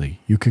perfectly.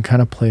 You can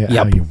kind of play it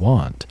how you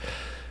want.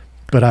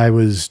 But I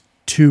was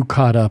too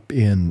caught up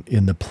in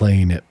the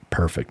playing it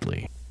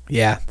perfectly.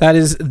 Yeah,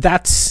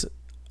 that's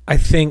I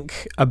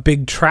think a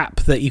big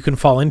trap that you can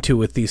fall into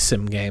with these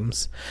sim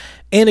games.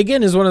 And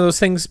again, is one of those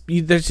things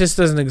that just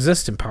doesn't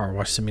exist in Power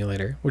Wash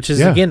Simulator, which is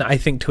again, I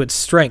think, to its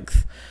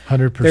strength.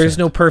 100%.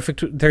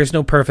 There's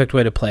no perfect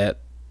way to play it.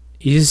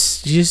 You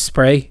just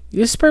spray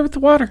with the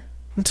water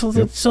until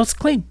it's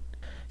clean.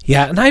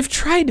 Yeah, and I've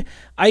tried.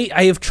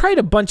 I have tried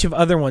a bunch of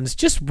other ones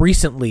just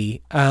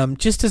recently.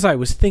 Just as I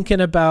was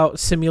thinking about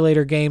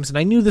simulator games, and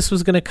I knew this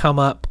was going to come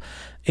up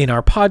in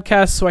our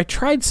podcast, so I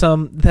tried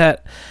some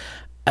that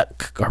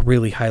are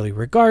really highly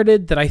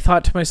regarded. That I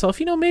thought to myself,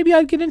 maybe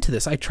I'd get into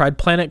this. I tried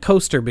Planet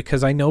Coaster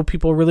because I know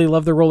people really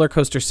love the roller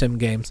coaster sim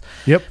games.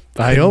 Yep,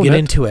 I own get it.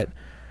 into it.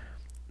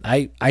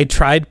 I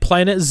tried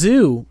Planet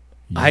Zoo.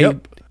 Yep.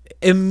 I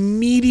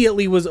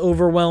immediately was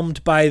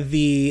overwhelmed by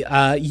the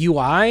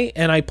UI,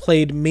 and I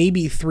played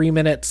maybe 3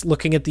 minutes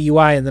looking at the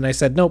UI, and then I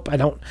said, nope, I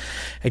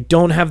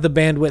don't have the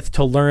bandwidth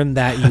to learn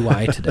that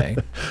UI today.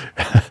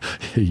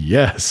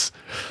 Yes.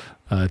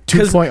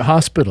 2 Point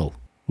Hospital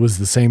was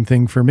the same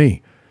thing for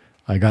me.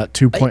 I got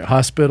 2 Point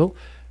Hospital.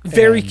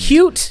 Very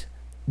cute.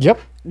 Yep.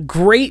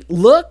 Great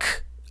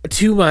look.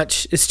 Too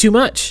much. It's too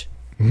much.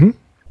 Mm-hmm.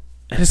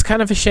 And it's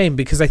kind of a shame,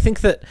 because I think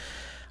that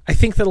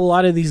a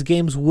lot of these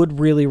games would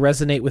really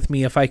resonate with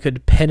me if I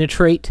could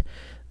penetrate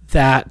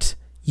that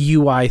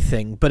UI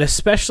thing. But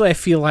especially, I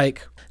feel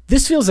like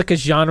this feels like a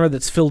genre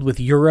that's filled with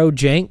Euro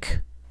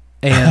jank,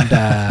 and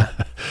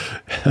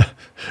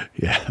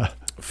yeah,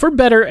 for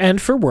better and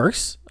for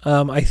worse.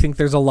 I think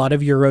there's a lot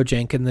of Euro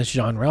jank in this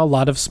genre. A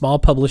lot of small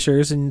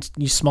publishers in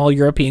small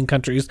European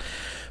countries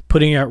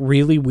putting out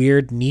really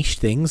weird niche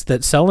things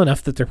that sell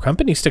enough that their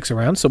company sticks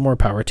around. So more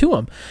power to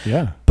them.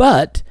 Yeah,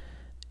 but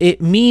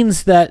it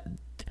means that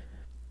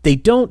they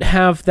don't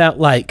have that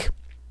like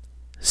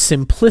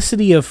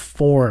simplicity of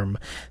form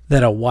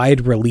that a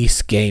wide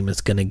release game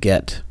is going to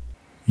get.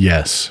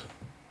 Yes,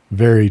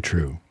 very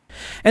true.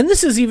 And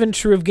this is even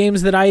true of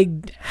games that I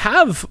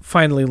have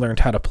finally learned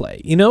how to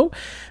play.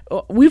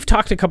 We've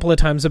talked a couple of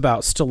times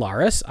about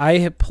Stellaris.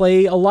 I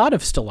play a lot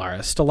of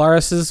Stellaris.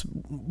 Stellaris is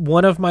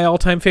one of my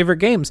all-time favorite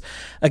games.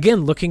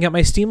 Again, looking at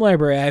my Steam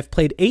library, I've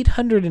played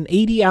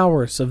 880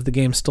 hours of the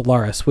game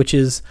Stellaris, which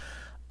is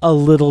a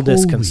little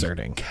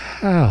disconcerting.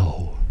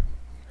 Cow.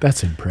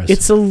 That's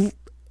impressive.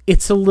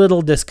 It's a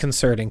little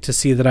disconcerting to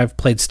see that I've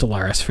played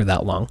Stellaris for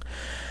that long.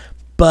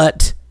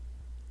 But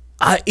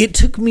it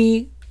took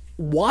me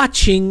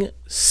watching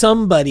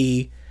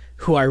somebody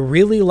who I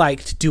really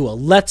liked do a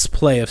Let's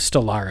Play of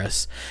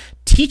Stellaris,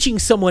 teaching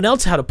someone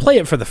else how to play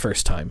it for the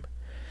first time.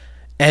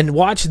 and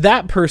watch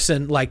that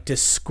person like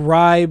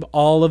describe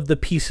all of the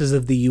pieces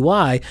of the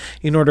UI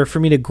in order for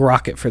me to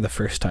grok it for the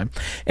first time.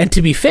 And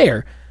to be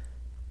fair,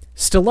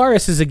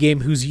 Stellaris is a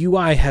game whose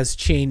UI has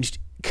changed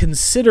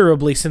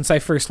considerably since I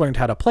first learned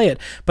how to play it,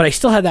 but I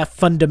still had that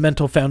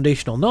fundamental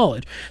foundational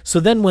knowledge. So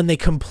then when they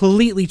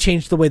completely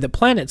changed the way that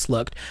planets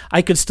looked,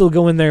 I could still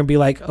go in there and be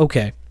like,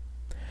 okay,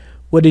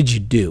 what did you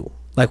do?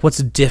 Like, what's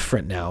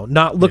different now?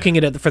 Not looking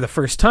at it for the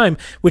first time,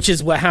 which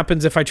is what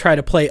happens if I try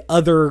to play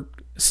other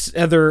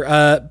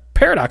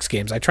Paradox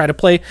games. I try to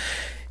play,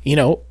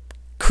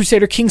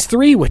 Crusader Kings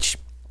 3, which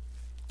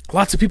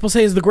lots of people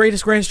say is the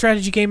greatest grand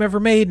strategy game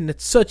ever made, and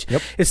it's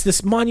it's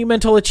this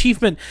monumental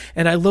achievement.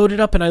 And I load it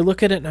up and I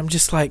look at it and I'm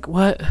just like,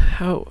 what?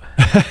 How?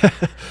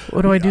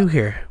 What do I do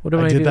here? What do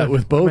I do? I did that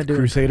with both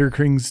Crusader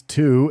Kings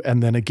 2,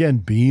 and then again,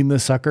 being the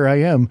sucker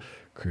I am,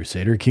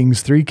 Crusader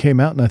Kings 3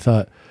 came out, and I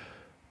thought,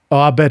 oh,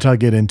 I bet I'll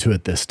get into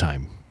it this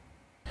time.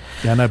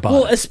 And I bought it.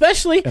 Well,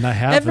 especially, and I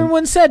haven't.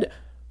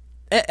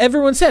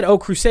 Everyone said, oh,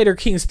 Crusader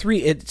Kings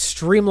 3, it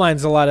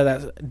streamlines a lot of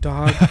that.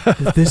 Dog,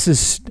 this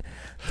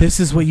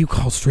is what you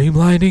call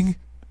streamlining?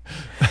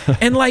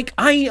 And like,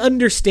 I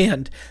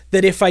understand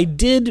that if I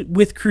did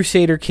with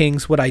Crusader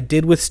Kings what I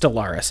did with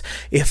Stellaris,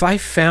 if I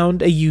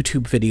found a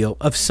YouTube video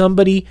of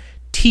somebody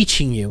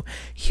teaching you,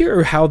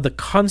 here's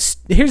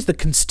the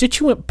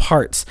constituent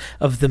parts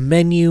of the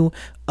menu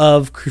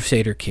of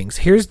Crusader Kings.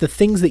 Here's the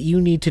things that you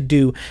need to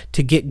do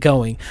to get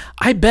going.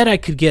 I bet I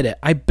could get it.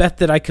 I bet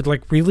that I could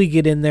like really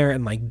get in there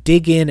and like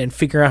dig in and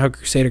figure out how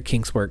Crusader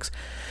Kings works.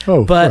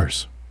 Oh, of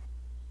course.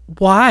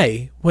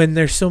 Why, when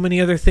there's so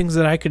many other things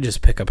that I could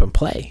just pick up and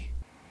play?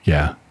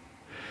 Yeah.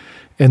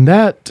 And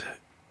that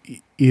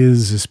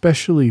is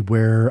especially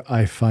where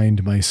I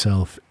find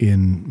myself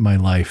in my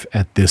life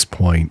at this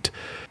point.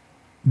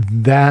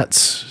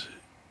 That's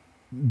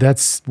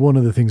one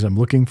of the things I'm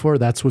looking for.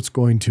 That's what's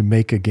going to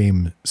make a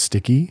game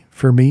sticky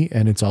for me,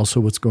 and it's also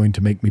what's going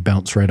to make me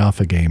bounce right off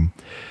a game.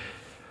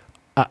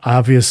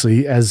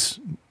 Obviously, as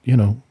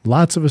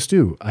lots of us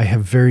do, I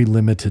have very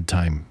limited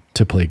time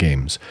to play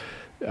games.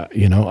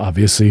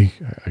 Obviously,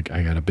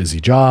 I got a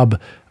busy job.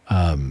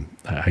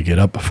 I get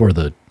up before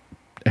the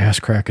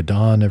ass crack of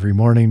dawn every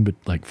morning, but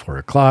like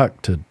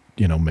 4:00 to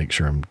make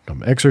sure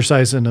I'm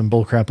exercising and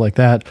bullcrap like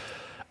that.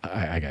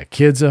 I got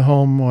kids at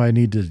home who I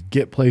need to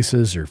get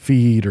places or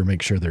feed or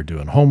make sure they're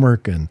doing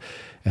homework and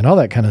all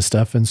that kind of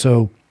stuff. And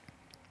so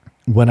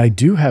when I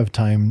do have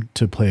time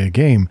to play a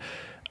game,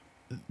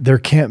 there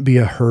can't be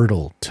a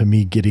hurdle to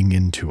me getting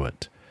into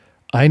it.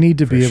 I need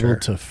to be able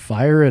to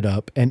fire it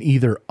up and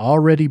either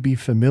already be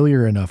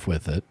familiar enough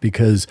with it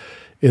because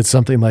it's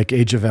something like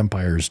Age of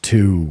Empires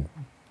 2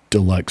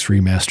 Deluxe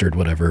Remastered,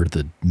 whatever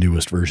the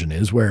newest version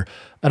is, where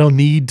I don't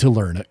need to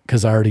learn it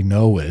because I already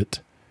know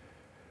it.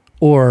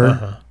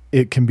 Or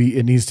it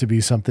needs to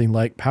be something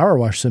like Power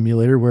Wash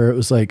Simulator, where it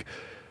was like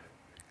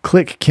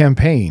click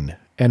campaign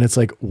and it's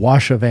like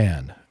wash a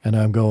van. And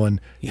I'm going,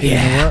 hey, you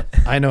know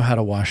what? I know how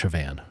to wash a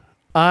van.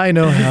 I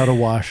know how to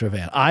wash a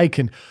van.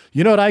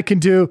 You know what I can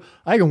do?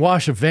 I can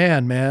wash a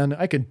van, man.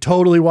 I can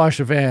totally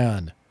wash a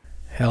van.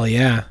 Hell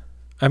yeah.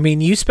 I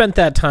mean, you spent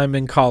that time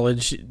in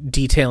college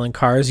detailing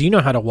cars. You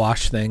know how to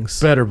wash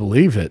things. Better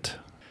believe it.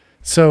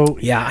 So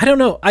yeah, I don't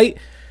know.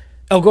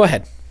 Go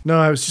ahead. No,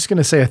 I was just going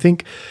to say, I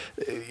think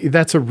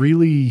that's a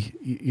really,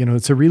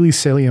 it's a really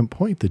salient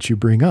point that you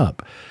bring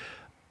up.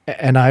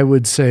 And I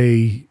would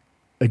say,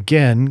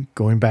 again,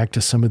 going back to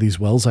some of these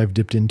wells I've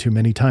dipped into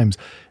many times,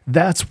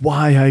 that's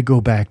why I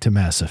go back to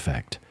Mass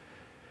Effect.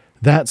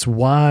 That's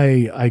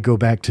why I go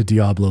back to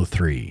Diablo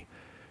 3.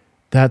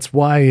 That's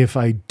why if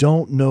I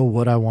don't know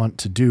what I want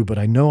to do, but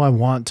I know I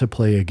want to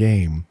play a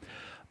game,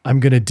 I'm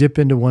going to dip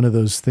into one of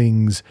those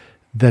things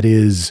that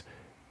is,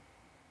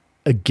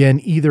 again,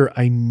 either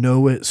I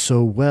know it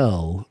so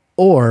well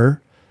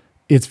or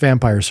it's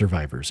Vampire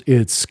Survivors.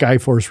 It's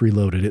Skyforce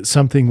Reloaded. It's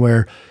something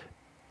where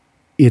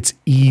it's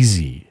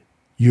easy.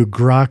 You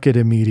grok it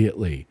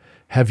immediately.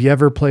 Have you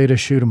ever played a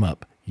shoot 'em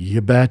up?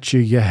 You betcha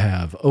you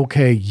have.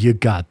 Okay, you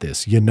got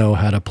this. You know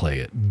how to play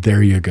it.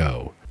 There you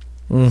go.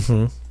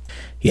 Mm-hmm.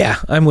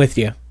 Yeah, I'm with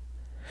you.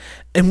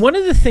 And one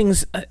of the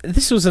things,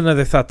 this was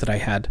another thought that I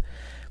had.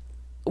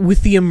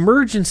 With the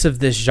emergence of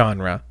this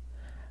genre,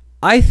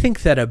 I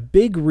think that a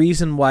big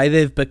reason why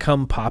they've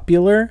become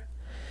popular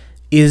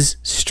is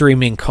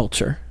streaming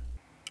culture.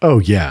 Oh,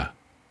 yeah.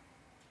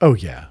 Oh,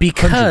 yeah.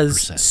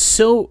 Because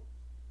 100%.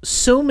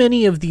 So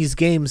many of these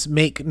games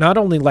make, not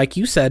only, like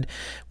you said,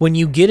 when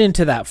you get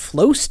into that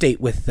flow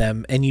state with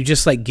them and you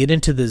just like get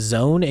into the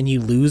zone and you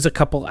lose a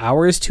couple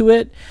hours to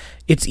it,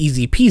 it's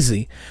easy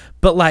peasy.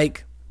 But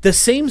like the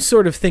same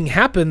sort of thing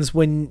happens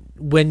when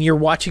you're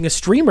watching a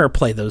streamer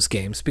play those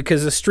games,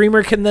 because a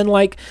streamer can then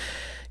like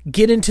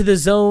get into the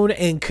zone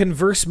and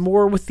converse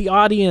more with the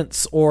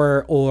audience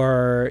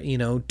or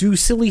do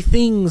silly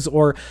things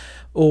or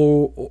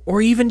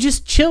even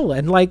just chill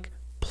and like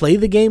play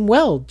the game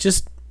well.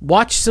 Just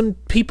watch some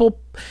people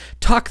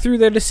talk through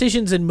their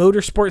decisions in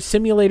Motorsport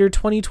Simulator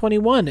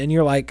 2021 and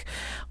you're like,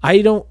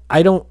 I don't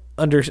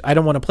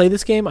want to play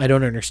this game. I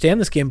don't understand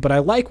this game, but I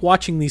like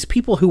watching these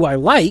people who I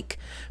like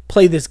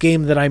play this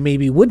game that I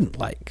maybe wouldn't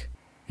like.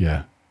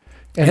 Yeah.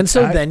 And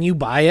so then you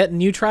buy it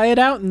and you try it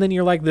out, and then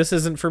you're like, this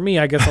isn't for me.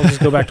 I guess I'll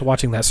just go back to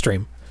watching that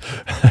stream.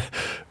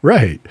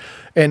 Right.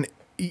 And,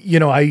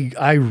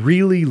 I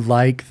really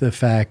like the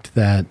fact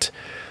that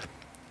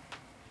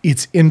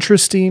it's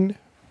interesting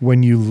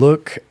when you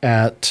look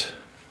at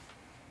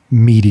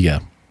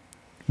media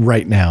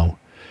right now.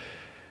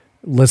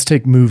 Let's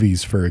take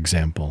movies, for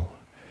example.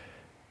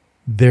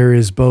 There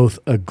is both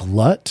a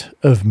glut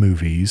of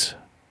movies,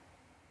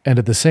 and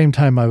at the same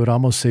time, I would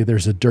almost say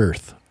there's a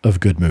dearth of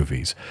good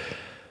movies,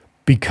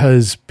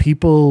 because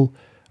people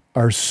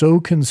are so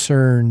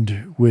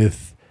concerned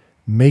with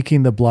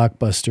making the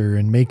blockbuster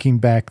and making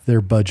back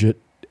their budget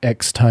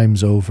X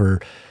times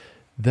over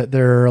that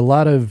there are a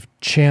lot of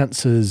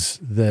chances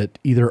that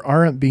either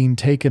aren't being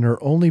taken or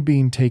only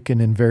being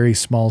taken in very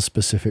small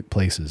specific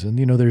places. And,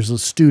 there's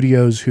those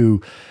studios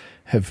who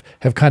have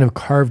kind of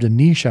carved a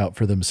niche out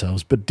for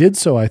themselves, but did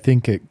so, I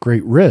think, at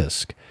great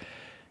risk.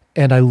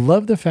 And I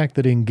love the fact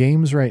that in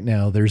games right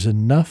now, there's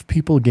enough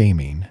people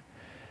gaming,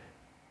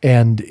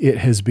 and it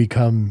has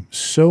become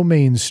so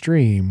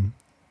mainstream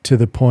to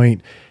the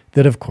point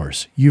that, of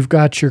course, you've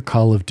got your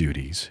Call of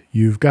Duties,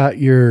 you've got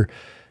your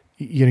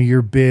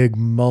big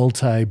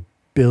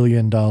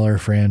multi-billion-dollar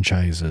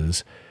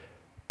franchises,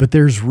 but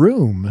there's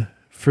room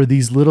for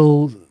these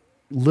little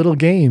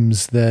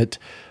games that,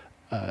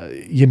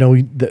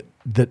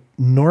 that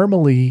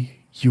normally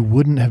you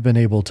wouldn't have been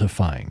able to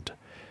find.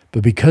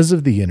 But because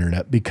of the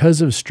internet,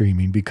 because of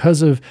streaming,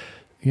 because of,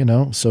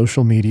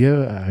 social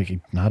media, I'm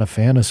not a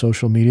fan of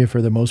social media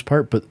for the most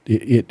part, but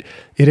it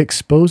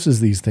exposes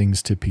these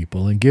things to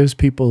people and gives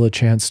people a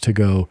chance to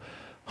go,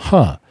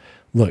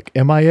 look,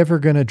 am I ever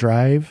going to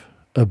drive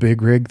a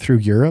big rig through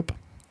Europe?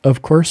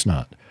 Of course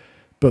not.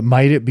 But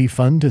might it be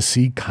fun to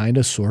see kind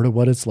of sort of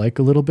what it's like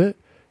a little bit?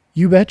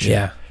 You betcha.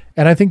 Yeah.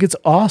 And I think it's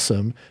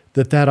awesome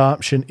that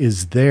option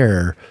is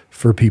there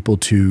for people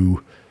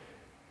to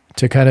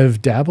kind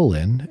of dabble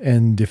in.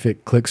 And if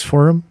it clicks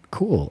for them,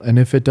 cool. And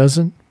if it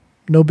doesn't,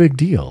 no big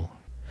deal.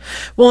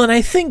 Well, and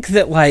I think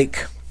that a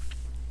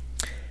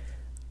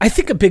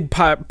big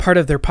part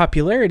of their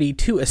popularity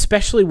too,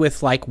 especially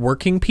with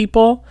working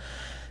people,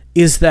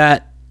 is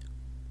that,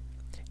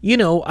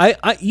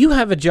 you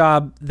have a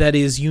job that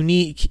is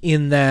unique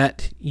in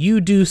that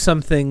you do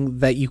something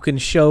that you can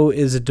show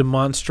is a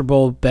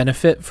demonstrable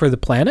benefit for the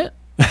planet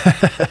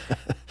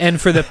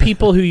and for the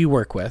people who you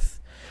work with.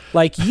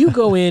 You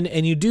go in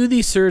and you do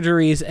these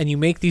surgeries and you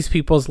make these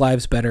people's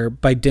lives better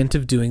by dint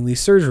of doing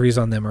these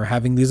surgeries on them or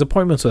having these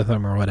appointments with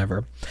them or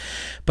whatever.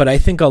 But I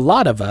think a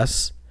lot of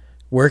us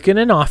work in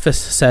an office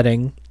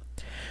setting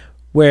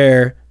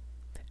where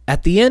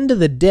at the end of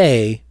the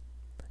day,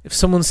 if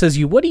someone says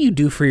what do you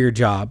do for your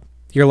job?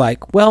 You're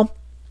like, well,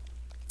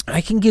 I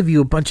can give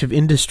you a bunch of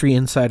industry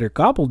insider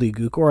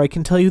gobbledygook, or I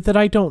can tell you that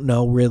I don't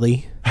know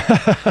really.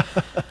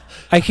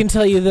 I can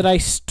tell you that I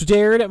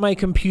stared at my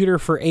computer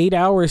for 8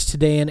 hours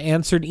today and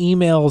answered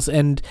emails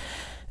and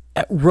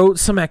wrote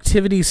some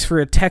activities for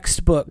a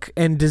textbook.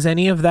 And does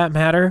any of that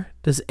matter?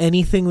 Does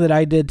anything that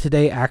I did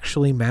today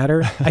actually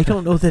matter? I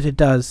don't know that it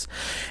does.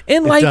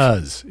 And it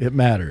does. It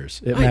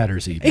matters. It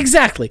matters, Eden.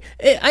 Exactly.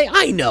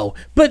 I know.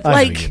 But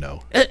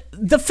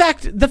the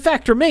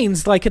fact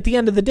remains, at the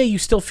end of the day, you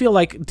still feel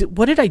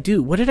what did I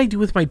do? What did I do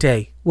with my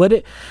day?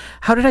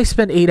 How did I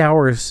spend 8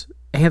 hours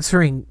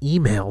answering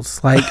emails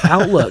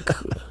Outlook?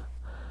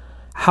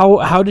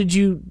 How did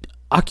you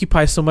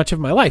occupy so much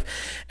of my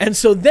life? And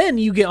so then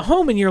you get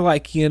home and you're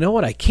like, you know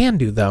what I can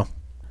do though?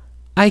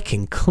 I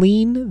can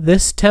clean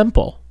this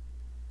temple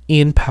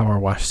in Power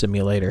Wash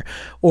Simulator,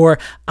 or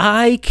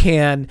I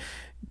can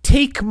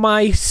take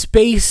my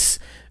space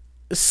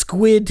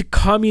squid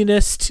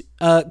communist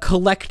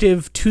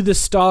collective to the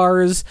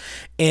stars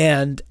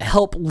and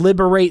help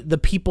liberate the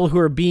people who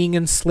are being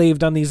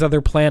enslaved on these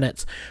other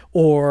planets.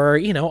 Or,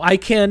 I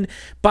can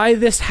buy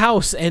this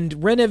house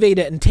and renovate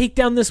it and take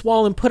down this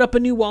wall and put up a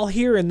new wall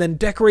here and then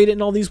decorate it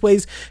in all these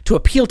ways to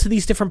appeal to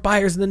these different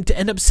buyers and then to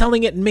end up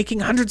selling it and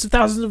making hundreds of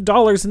thousands of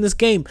dollars in this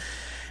game.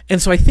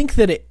 And so I think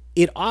that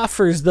it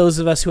offers those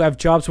of us who have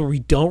jobs where we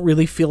don't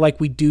really feel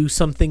like we do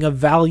something of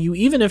value,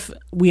 even if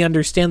we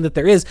understand that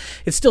there is,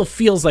 it still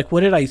feels like,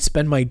 what did I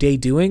spend my day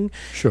doing?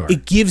 Sure.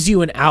 It gives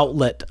you an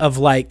outlet of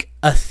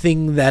a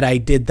thing that I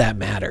did that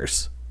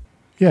matters.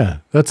 Yeah,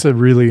 that's a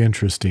really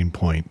interesting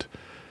point.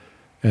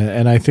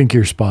 And I think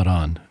you're spot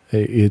on.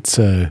 It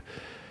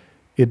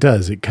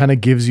does. It kind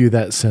of gives you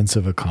that sense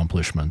of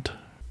accomplishment.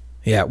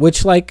 Yeah,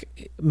 which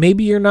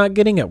maybe you're not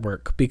getting at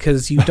work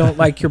because you don't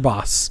like your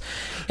boss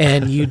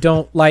and you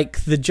don't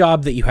like the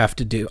job that you have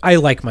to do. I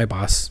like my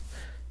boss.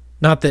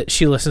 Not that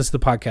she listens to the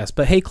podcast,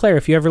 but hey, Claire,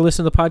 if you ever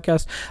listen to the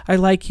podcast, I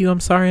like you. I'm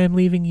sorry I'm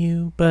leaving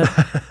you, but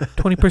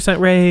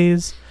 20%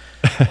 raise.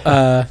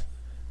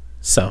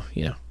 So,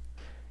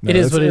 it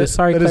is what it is.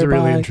 Sorry, Claire, that is a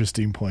really bye.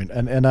 Interesting point.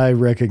 And I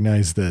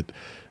recognize that,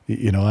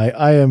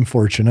 I am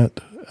fortunate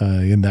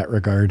in that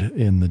regard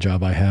in the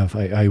job I have.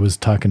 I was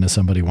talking to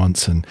somebody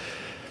once and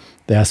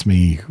They asked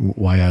me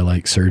why I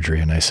like surgery,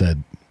 and I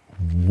said,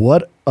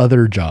 what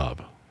other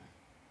job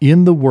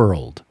in the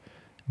world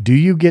do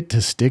you get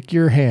to stick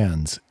your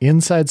hands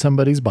inside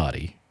somebody's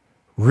body,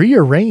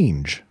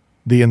 rearrange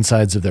the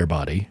insides of their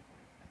body,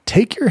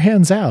 take your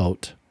hands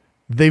out,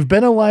 they've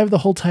been alive the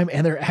whole time,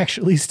 and they're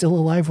actually still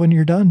alive when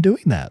you're done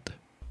doing that?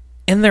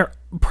 And they're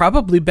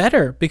probably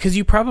better because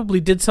you probably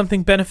did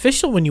something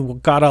beneficial when you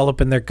got all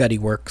up in their gutty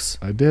works.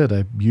 I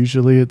did.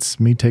 Usually it's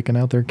me taking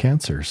out their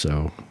cancer.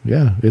 So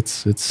yeah,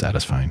 it's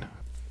satisfying.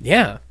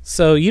 Yeah.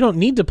 So you don't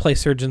need to play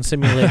Surgeon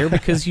Simulator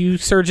because you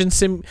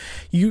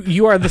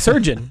are the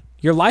surgeon.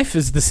 Your life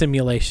is the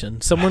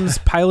simulation. Someone's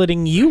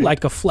piloting you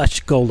like a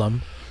flesh golem.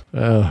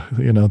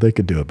 They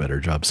could do a better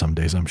job some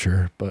days, I'm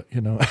sure, but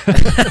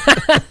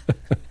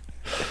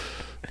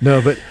No,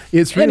 but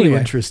it's really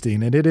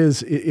interesting, and it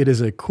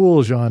is a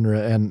cool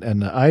genre,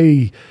 and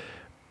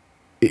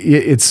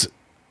it's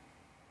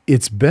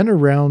been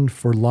around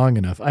for long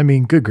enough. I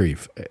mean, good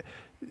grief.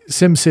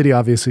 SimCity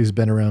obviously has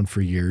been around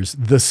for years.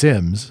 The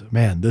Sims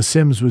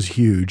was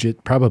huge.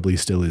 It probably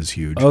still is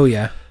huge. Oh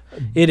yeah,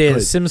 it is.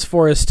 But Sims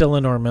 4 is still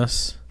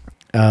enormous.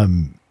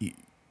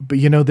 But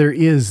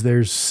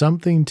there's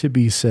something to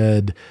be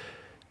said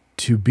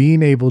to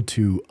being able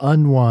to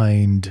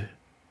unwind,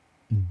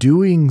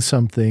 doing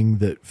something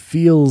that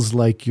feels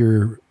like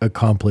you're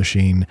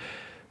accomplishing,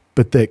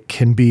 but that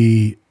can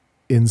be,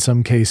 in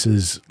some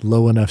cases,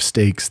 low enough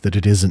stakes that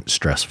it isn't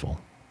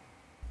stressful.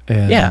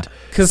 And yeah,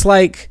 because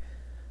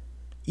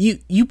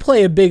you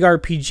play a big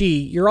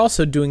RPG, you're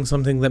also doing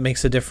something that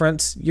makes a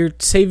difference. You're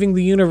saving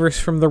the universe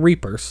from the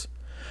Reapers.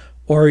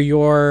 Or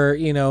you're,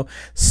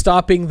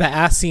 stopping the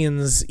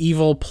Asians'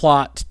 evil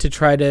plot to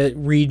try to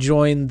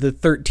rejoin the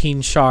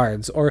 13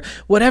 shards. Or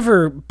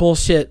whatever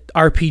bullshit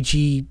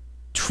RPG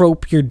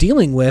trope you're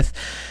dealing with.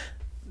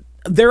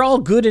 They're all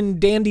good and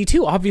dandy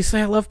too.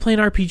 Obviously, I love playing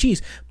RPGs.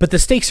 But the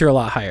stakes are a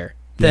lot higher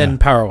than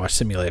Power Wash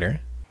Simulator.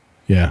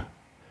 Yeah.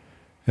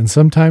 And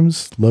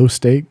sometimes low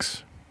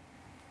stakes,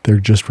 they're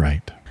just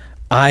right.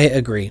 I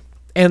agree.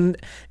 And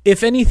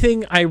if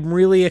anything, I'm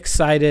really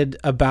excited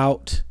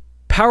about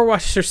Power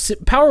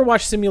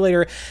Wash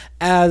Simulator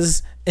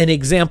as an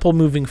example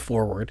moving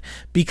forward,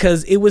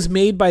 because it was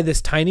made by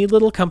this tiny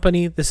little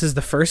company. This is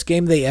the first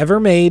game they ever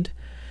made,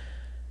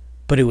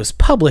 but it was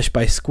published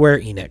by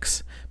Square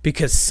Enix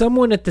because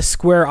someone at the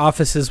Square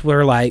offices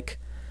were like,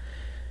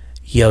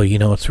 yo,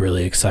 what's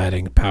really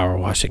exciting? Power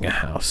washing a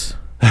house.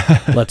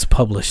 Let's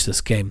publish this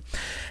game.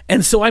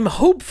 And so I'm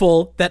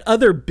hopeful that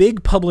other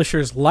big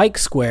publishers like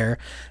Square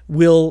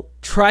will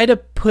try to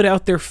put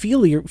out their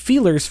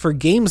feelers for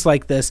games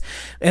like this.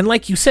 And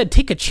like you said,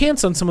 take a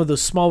chance on some of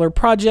those smaller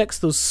projects,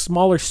 those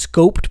smaller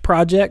scoped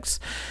projects,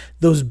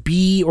 those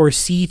B or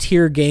C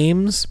tier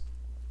games,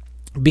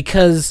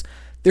 because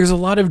there's a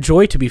lot of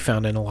joy to be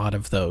found in a lot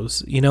of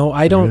those.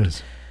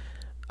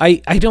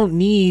 I don't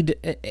need,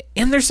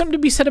 and there's something to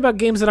be said about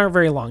games that aren't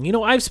very long.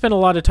 I've spent a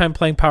lot of time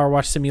playing Power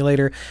Wash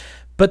Simulator,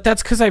 but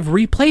that's because I've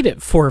replayed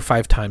it 4 or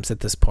 5 times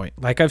at this point.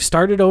 I've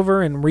started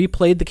over and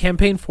replayed the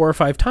campaign 4 or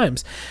 5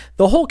 times.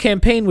 The whole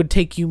campaign would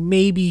take you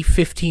maybe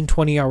 15,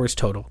 20 hours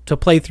total to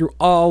play through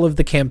all of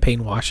the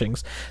campaign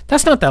washings.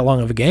 That's not that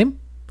long of a game.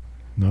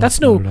 No,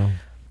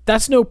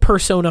 that's no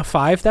Persona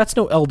 5. That's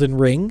no Elden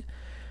Ring.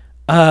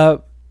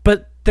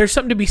 But there's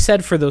something to be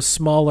said for those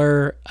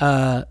smaller,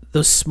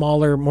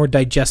 more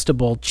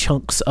digestible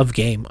chunks of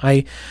game.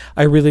 I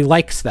really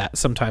likes that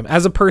sometimes.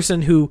 As a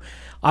person who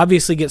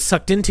obviously gets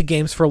sucked into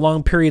games for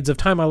long periods of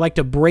time, I like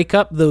to break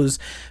up those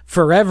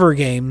forever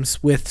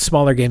games with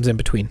smaller games in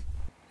between.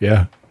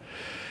 Yeah.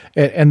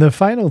 And the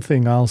final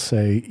thing I'll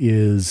say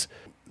is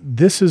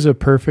this is a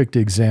perfect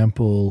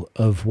example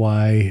of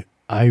why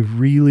I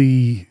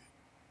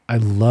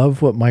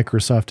love what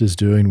Microsoft is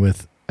doing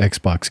with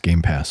Xbox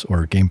Game Pass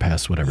or Game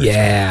Pass, whatever.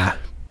 Yeah.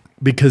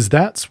 Because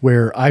that's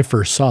where I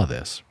first saw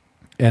this.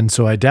 And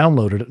so I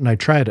downloaded it and I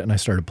tried it and I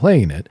started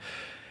playing it.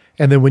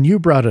 And then when you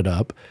brought it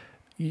up,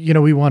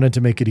 we wanted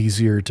to make it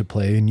easier to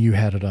play and you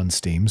had it on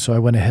Steam. So I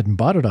went ahead and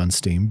bought it on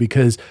Steam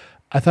because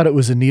I thought it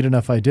was a neat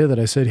enough idea that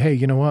I said, hey,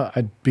 you know what?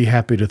 I'd be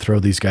happy to throw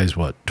these guys,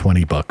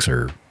 $20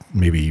 or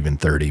maybe even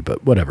 30,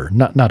 but whatever,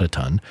 not a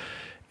ton.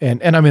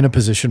 And I'm in a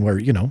position where,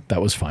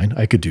 that was fine.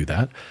 I could do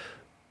that.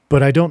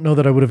 But I don't know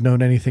that I would have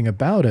known anything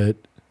about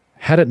it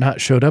had it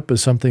not showed up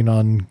as something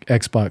on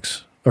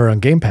Xbox or on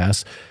Game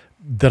Pass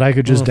that I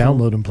could just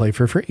download and play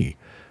for free.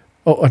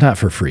 Oh, not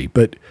for free,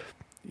 but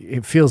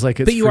it feels like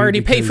it's But you already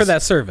pay for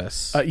that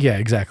service. Yeah,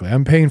 exactly.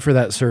 I'm paying for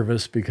that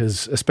service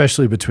because,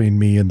 especially between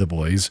me and the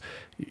boys,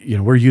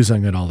 we're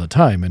using it all the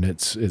time, and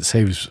it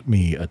saves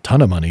me a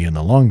ton of money in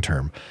the long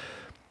term.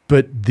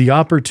 But the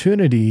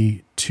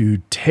opportunity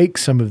to take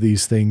some of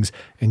these things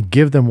and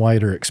give them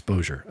wider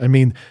exposure. I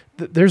mean,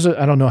 I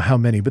don't know how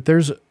many, but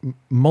there's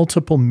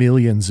multiple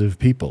millions of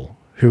people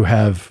who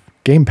have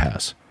Game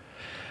Pass.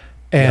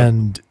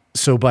 And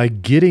so by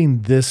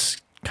getting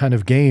this kind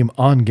of game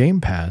on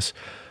Game Pass,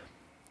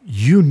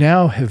 you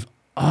now have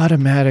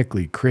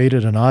automatically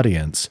created an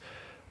audience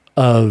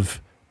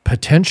of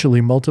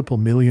potentially multiple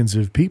millions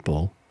of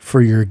people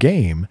for your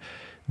game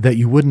that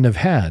you wouldn't have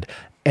had.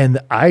 And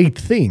I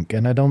think,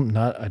 and I don't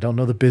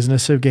know the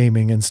business of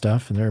gaming and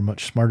stuff, and there are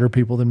much smarter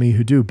people than me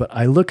who do, but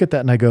I look at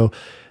that and I go,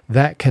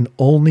 that can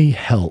only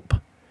help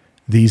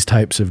these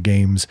types of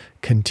games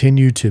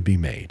continue to be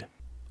made.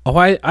 Oh,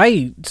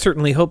 I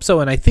certainly hope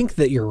so, and I think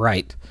that you're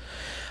right.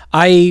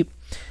 I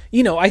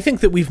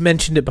think that we've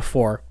mentioned it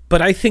before,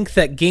 but I think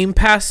that Game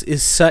Pass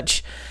is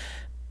such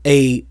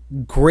a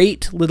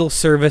great little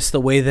service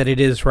the way that it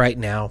is right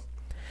now.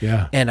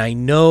 Yeah. And I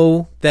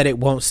know that it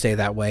won't stay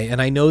that way.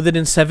 And I know that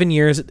in 7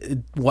 years,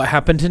 what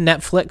happened to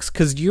Netflix?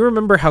 Because do you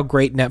remember how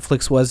great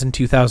Netflix was in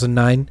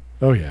 2009?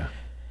 Oh, yeah.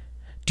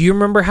 Do you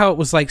remember how it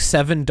was like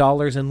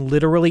 $7 and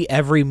literally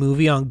every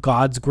movie on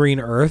God's green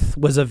earth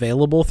was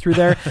available through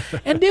there?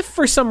 And if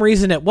for some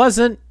reason it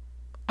wasn't,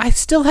 I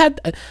still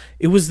had,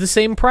 it was the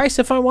same price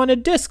if I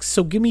wanted discs.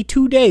 So give me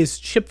 2 days,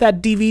 ship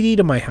that DVD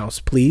to my house,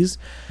 please.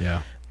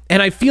 Yeah.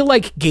 And I feel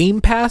like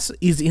Game Pass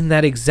is in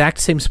that exact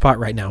same spot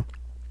right now.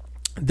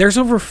 There's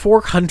over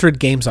 400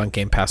 games on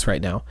Game Pass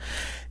right now.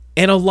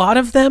 And a lot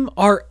of them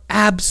are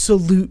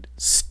absolute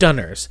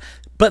stunners.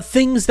 But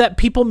things that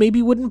people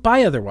maybe wouldn't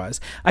buy otherwise.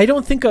 I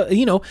don't think,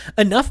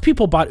 enough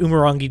people bought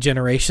Umurangi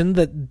Generation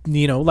that,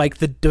 like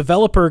the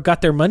developer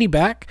got their money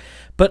back.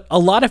 But a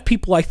lot of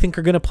people, I think,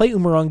 are going to play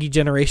Umurangi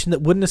Generation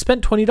that wouldn't have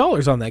spent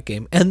 $20 on that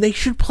game. And they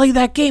should play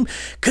that game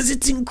because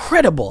it's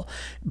incredible.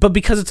 But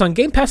because it's on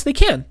Game Pass, they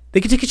can.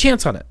 They can take a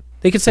chance on it.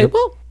 They could say,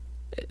 well,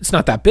 it's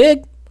not that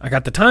big. I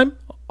got the time.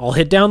 I'll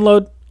hit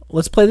download.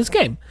 Let's play this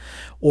game.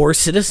 Or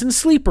Citizen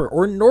Sleeper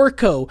or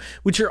Norco,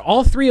 which are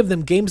all three of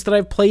them games that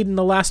I've played in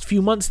the last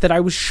few months that I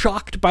was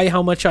shocked by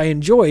how much I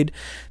enjoyed,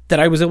 that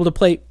I was able to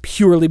play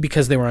purely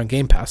because they were on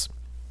Game Pass.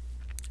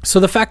 So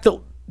the fact that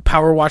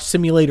Power Wash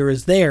Simulator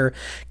is there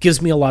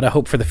gives me a lot of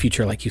hope for the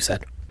future, like you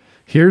said.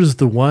 Here's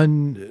the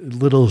one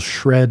little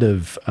shred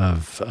of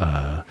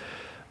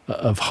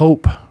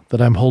hope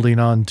that I'm holding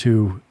on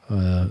to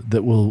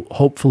that will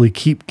hopefully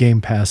keep Game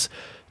Pass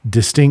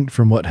distinct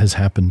from what has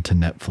happened to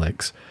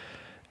Netflix.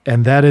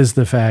 And that is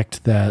the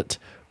fact that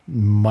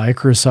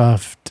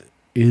Microsoft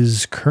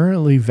is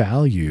currently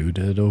valued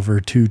at over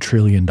 $2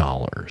 trillion.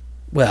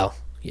 Well,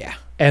 yeah.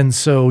 And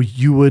so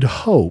you would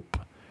hope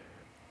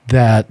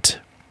that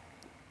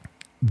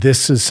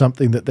this is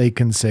something that they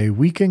can say,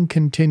 we can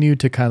continue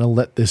to kind of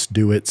let this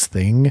do its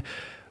thing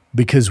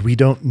because we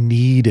don't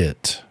need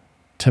it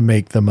to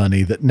make the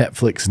money that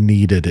Netflix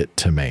needed it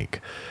to make.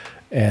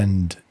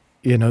 And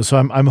so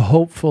I'm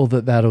hopeful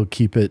that that'll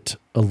keep it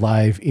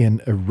alive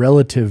in a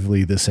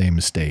relatively the same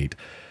state.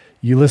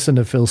 You listen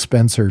to Phil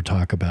Spencer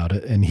talk about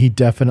it, and he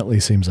definitely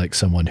seems like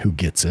someone who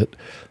gets it.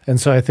 And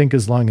so I think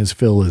as long as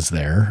Phil is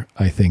there,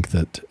 I think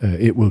that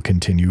it will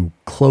continue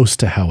close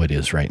to how it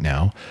is right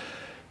now.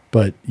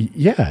 But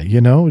yeah,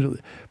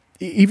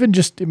 even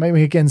just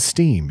maybe again,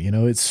 Steam,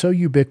 it's so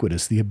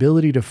ubiquitous. The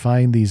ability to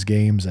find these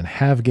games and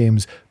have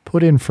games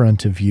put in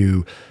front of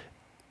you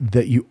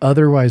that you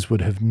otherwise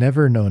would have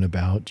never known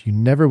about, you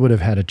never would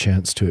have had a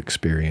chance to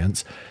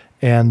experience,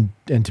 and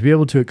to be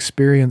able to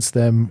experience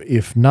them,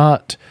 if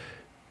not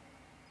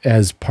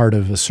as part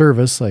of a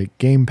service like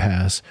Game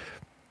Pass,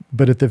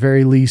 but at the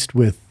very least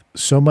with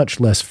so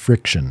much less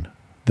friction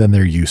than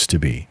there used to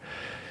be.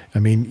 I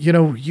mean,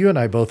 you and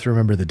I both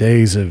remember the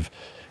days of,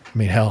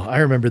 I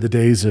remember the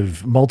days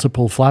of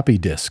multiple floppy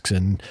disks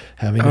and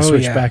having to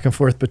switch back and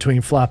forth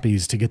between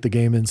floppies to get the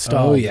game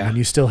installed. Yeah. And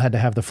you still had to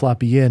have the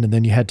floppy in, and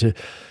then you had to,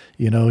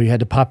 you had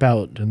to pop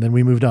out, and then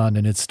we moved on,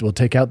 and we'll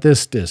take out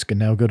this disk and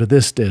now go to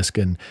this disk,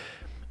 and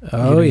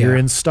you're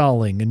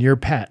installing and you're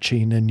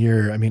patching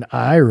and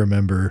I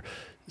remember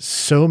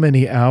so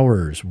many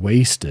hours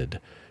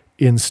wasted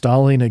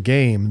installing a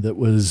game that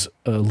was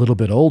a little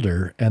bit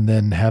older and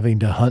then having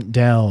to hunt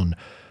down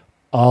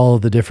all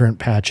the different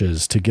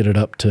patches to get it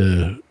up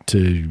to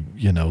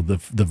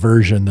the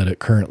version that it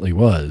currently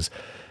was.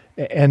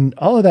 And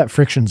all of that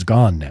friction's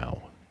gone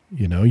now.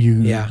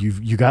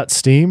 You got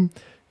Steam,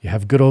 you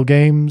have good old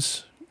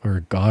games,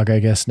 or GOG, I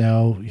guess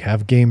now, you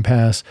have Game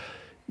Pass,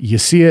 you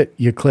see it,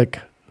 you click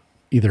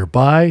either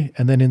buy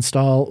and then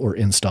install, or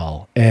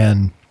install,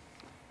 and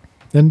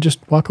then just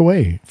walk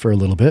away for a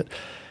little bit.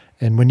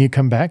 And when you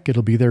come back,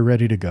 it'll be there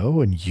ready to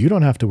go, and you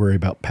don't have to worry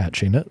about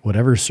patching it.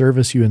 Whatever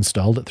service you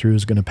installed it through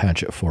is going to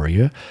patch it for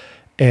you,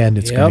 and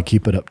it's going to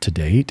keep it up to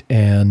date.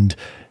 And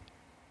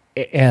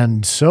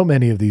so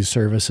many of these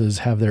services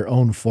have their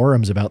own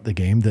forums about the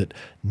game that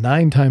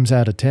 9 times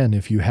out of 10,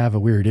 if you have a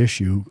weird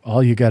issue,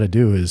 all you got to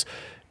do is,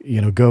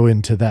 go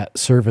into that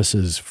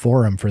services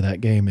forum for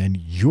that game, and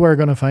you are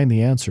going to find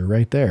the answer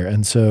right there.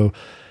 And so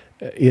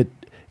it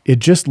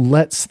just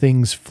lets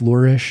things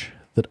flourish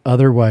that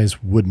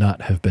otherwise would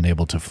not have been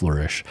able to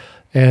flourish.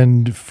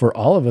 And for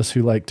all of us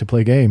who like to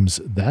play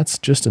games, that's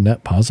just a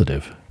net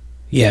positive.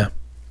 Yeah.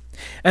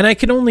 And I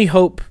can only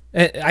hope,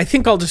 I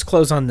think I'll just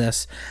close on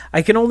this.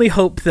 I can only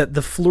hope that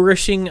the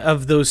flourishing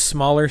of those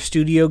smaller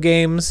studio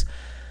games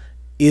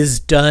is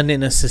done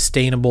in a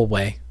sustainable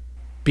way.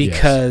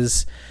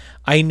 Because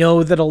I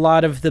know that a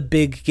lot of the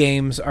big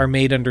games are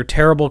made under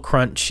terrible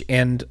crunch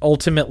and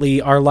ultimately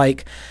are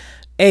like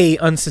A,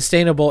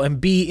 unsustainable,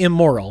 and B,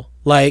 immoral.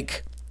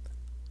 Like,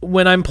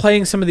 when I'm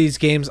playing some of these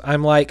games,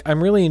 I'm like,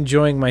 I'm really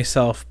enjoying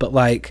myself, but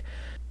like,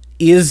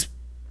 is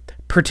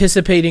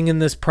participating in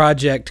this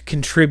project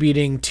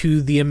contributing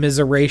to the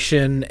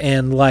immiseration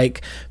and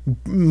like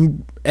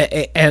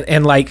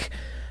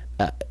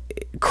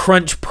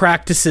crunch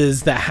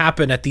practices that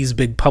happen at these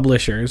big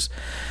publishers?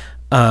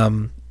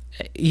 There's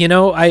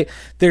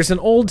an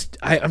old,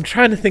 I'm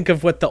trying to think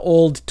of what the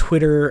old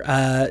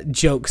Twitter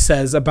joke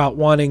says about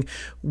wanting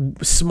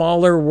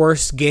smaller,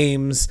 worse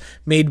games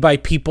made by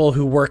people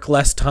who work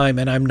less time,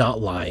 and I'm not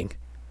lying.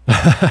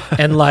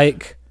 And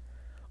like,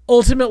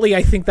 ultimately,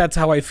 I think that's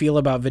how I feel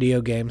about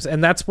video games,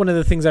 and that's one of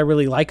the things I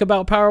really like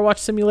about Power Wash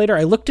Simulator.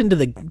 I looked into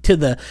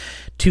the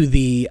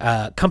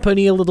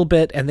company a little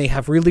bit, and they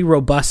have really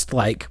robust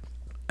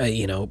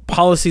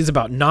policies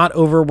about not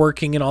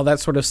overworking and all that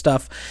sort of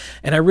stuff,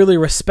 and I really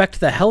respect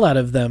the hell out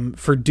of them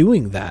for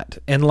doing that.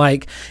 And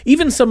like,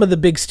 even some of the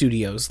big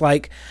studios,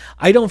 like,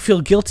 I don't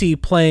feel guilty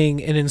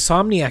playing an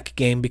Insomniac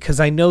game because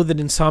I know that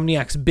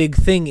Insomniac's big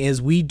thing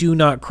is we do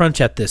not crunch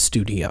at this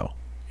studio.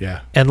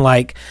 Yeah. And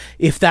like,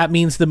 if that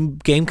means the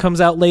game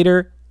comes out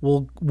later,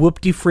 well,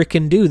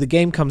 whoop-de-frickin-do, the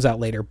game comes out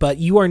later. But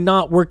you are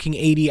not working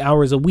 80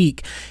 hours a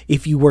week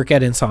if you work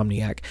at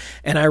Insomniac.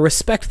 And I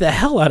respect the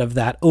hell out of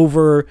that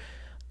over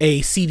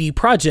a CD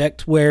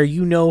Projekt where,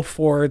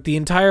 for the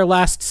entire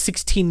last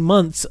 16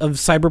 months of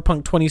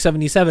Cyberpunk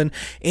 2077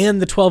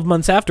 and the 12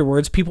 months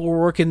afterwards, people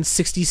were working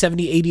 60,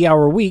 70,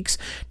 80-hour weeks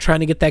trying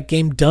to get that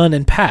game done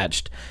and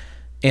patched.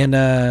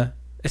 And,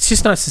 it's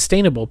just not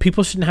sustainable.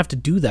 People shouldn't have to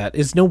do that.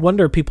 It's no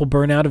wonder people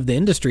burn out of the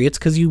industry. It's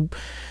because you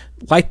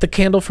light the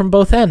candle from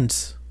both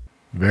ends.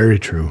 Very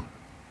true.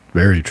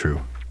 Very true.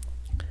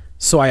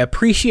 So I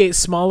appreciate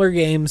smaller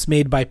games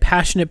made by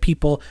passionate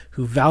people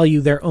who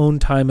value their own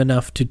time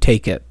enough to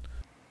take it.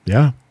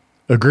 Yeah,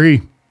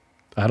 agree.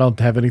 I don't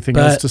have anything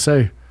else to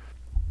say.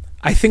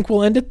 I think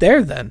we'll end it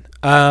there then.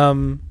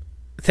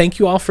 Thank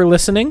you all for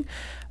listening.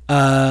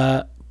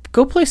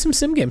 Go play some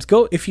sim games.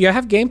 Go, if you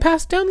have Game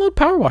Pass, download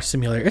Power Wash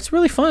Simulator. It's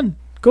really fun.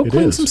 Go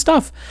clean some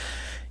stuff.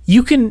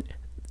 You can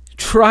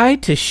try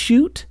to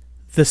shoot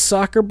the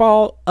soccer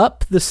ball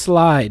up the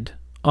slide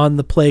on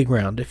the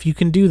playground. If you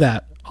can do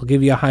that, I'll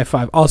give you a high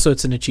five. Also,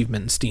 it's an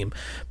achievement in Steam.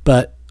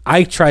 But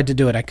I tried to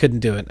do it. I couldn't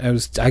do it.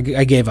 I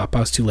gave up.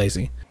 I was too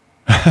lazy.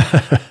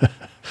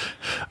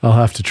 I'll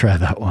have to try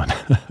that one.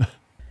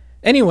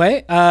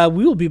 Anyway,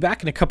 we will be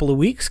back in a couple of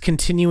weeks,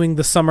 continuing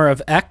the Summer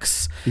of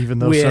X. Even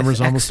though summer's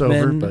almost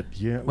over, but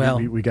yeah, well,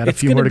 we got a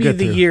few more to get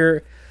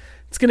through.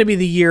 It's going to be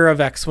the year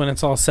of X when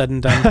it's all said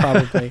and done,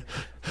 probably.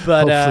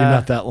 But hopefully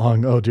not that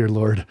long. Oh, dear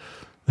Lord.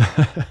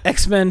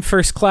 X-Men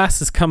First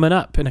Class is coming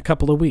up in a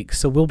couple of weeks,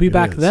 so we'll be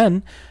back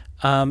then.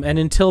 And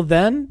until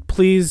then,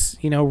 please,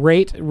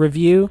 rate,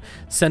 review,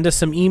 send us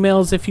some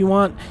emails if you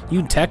want. You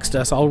can text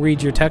us. I'll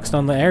read your text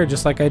on the air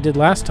just like I did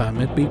last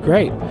time. It'd be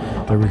great.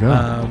 There we go.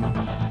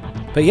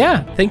 But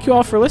yeah, thank you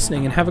all for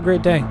listening and have a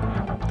great day.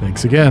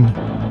 Thanks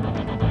again.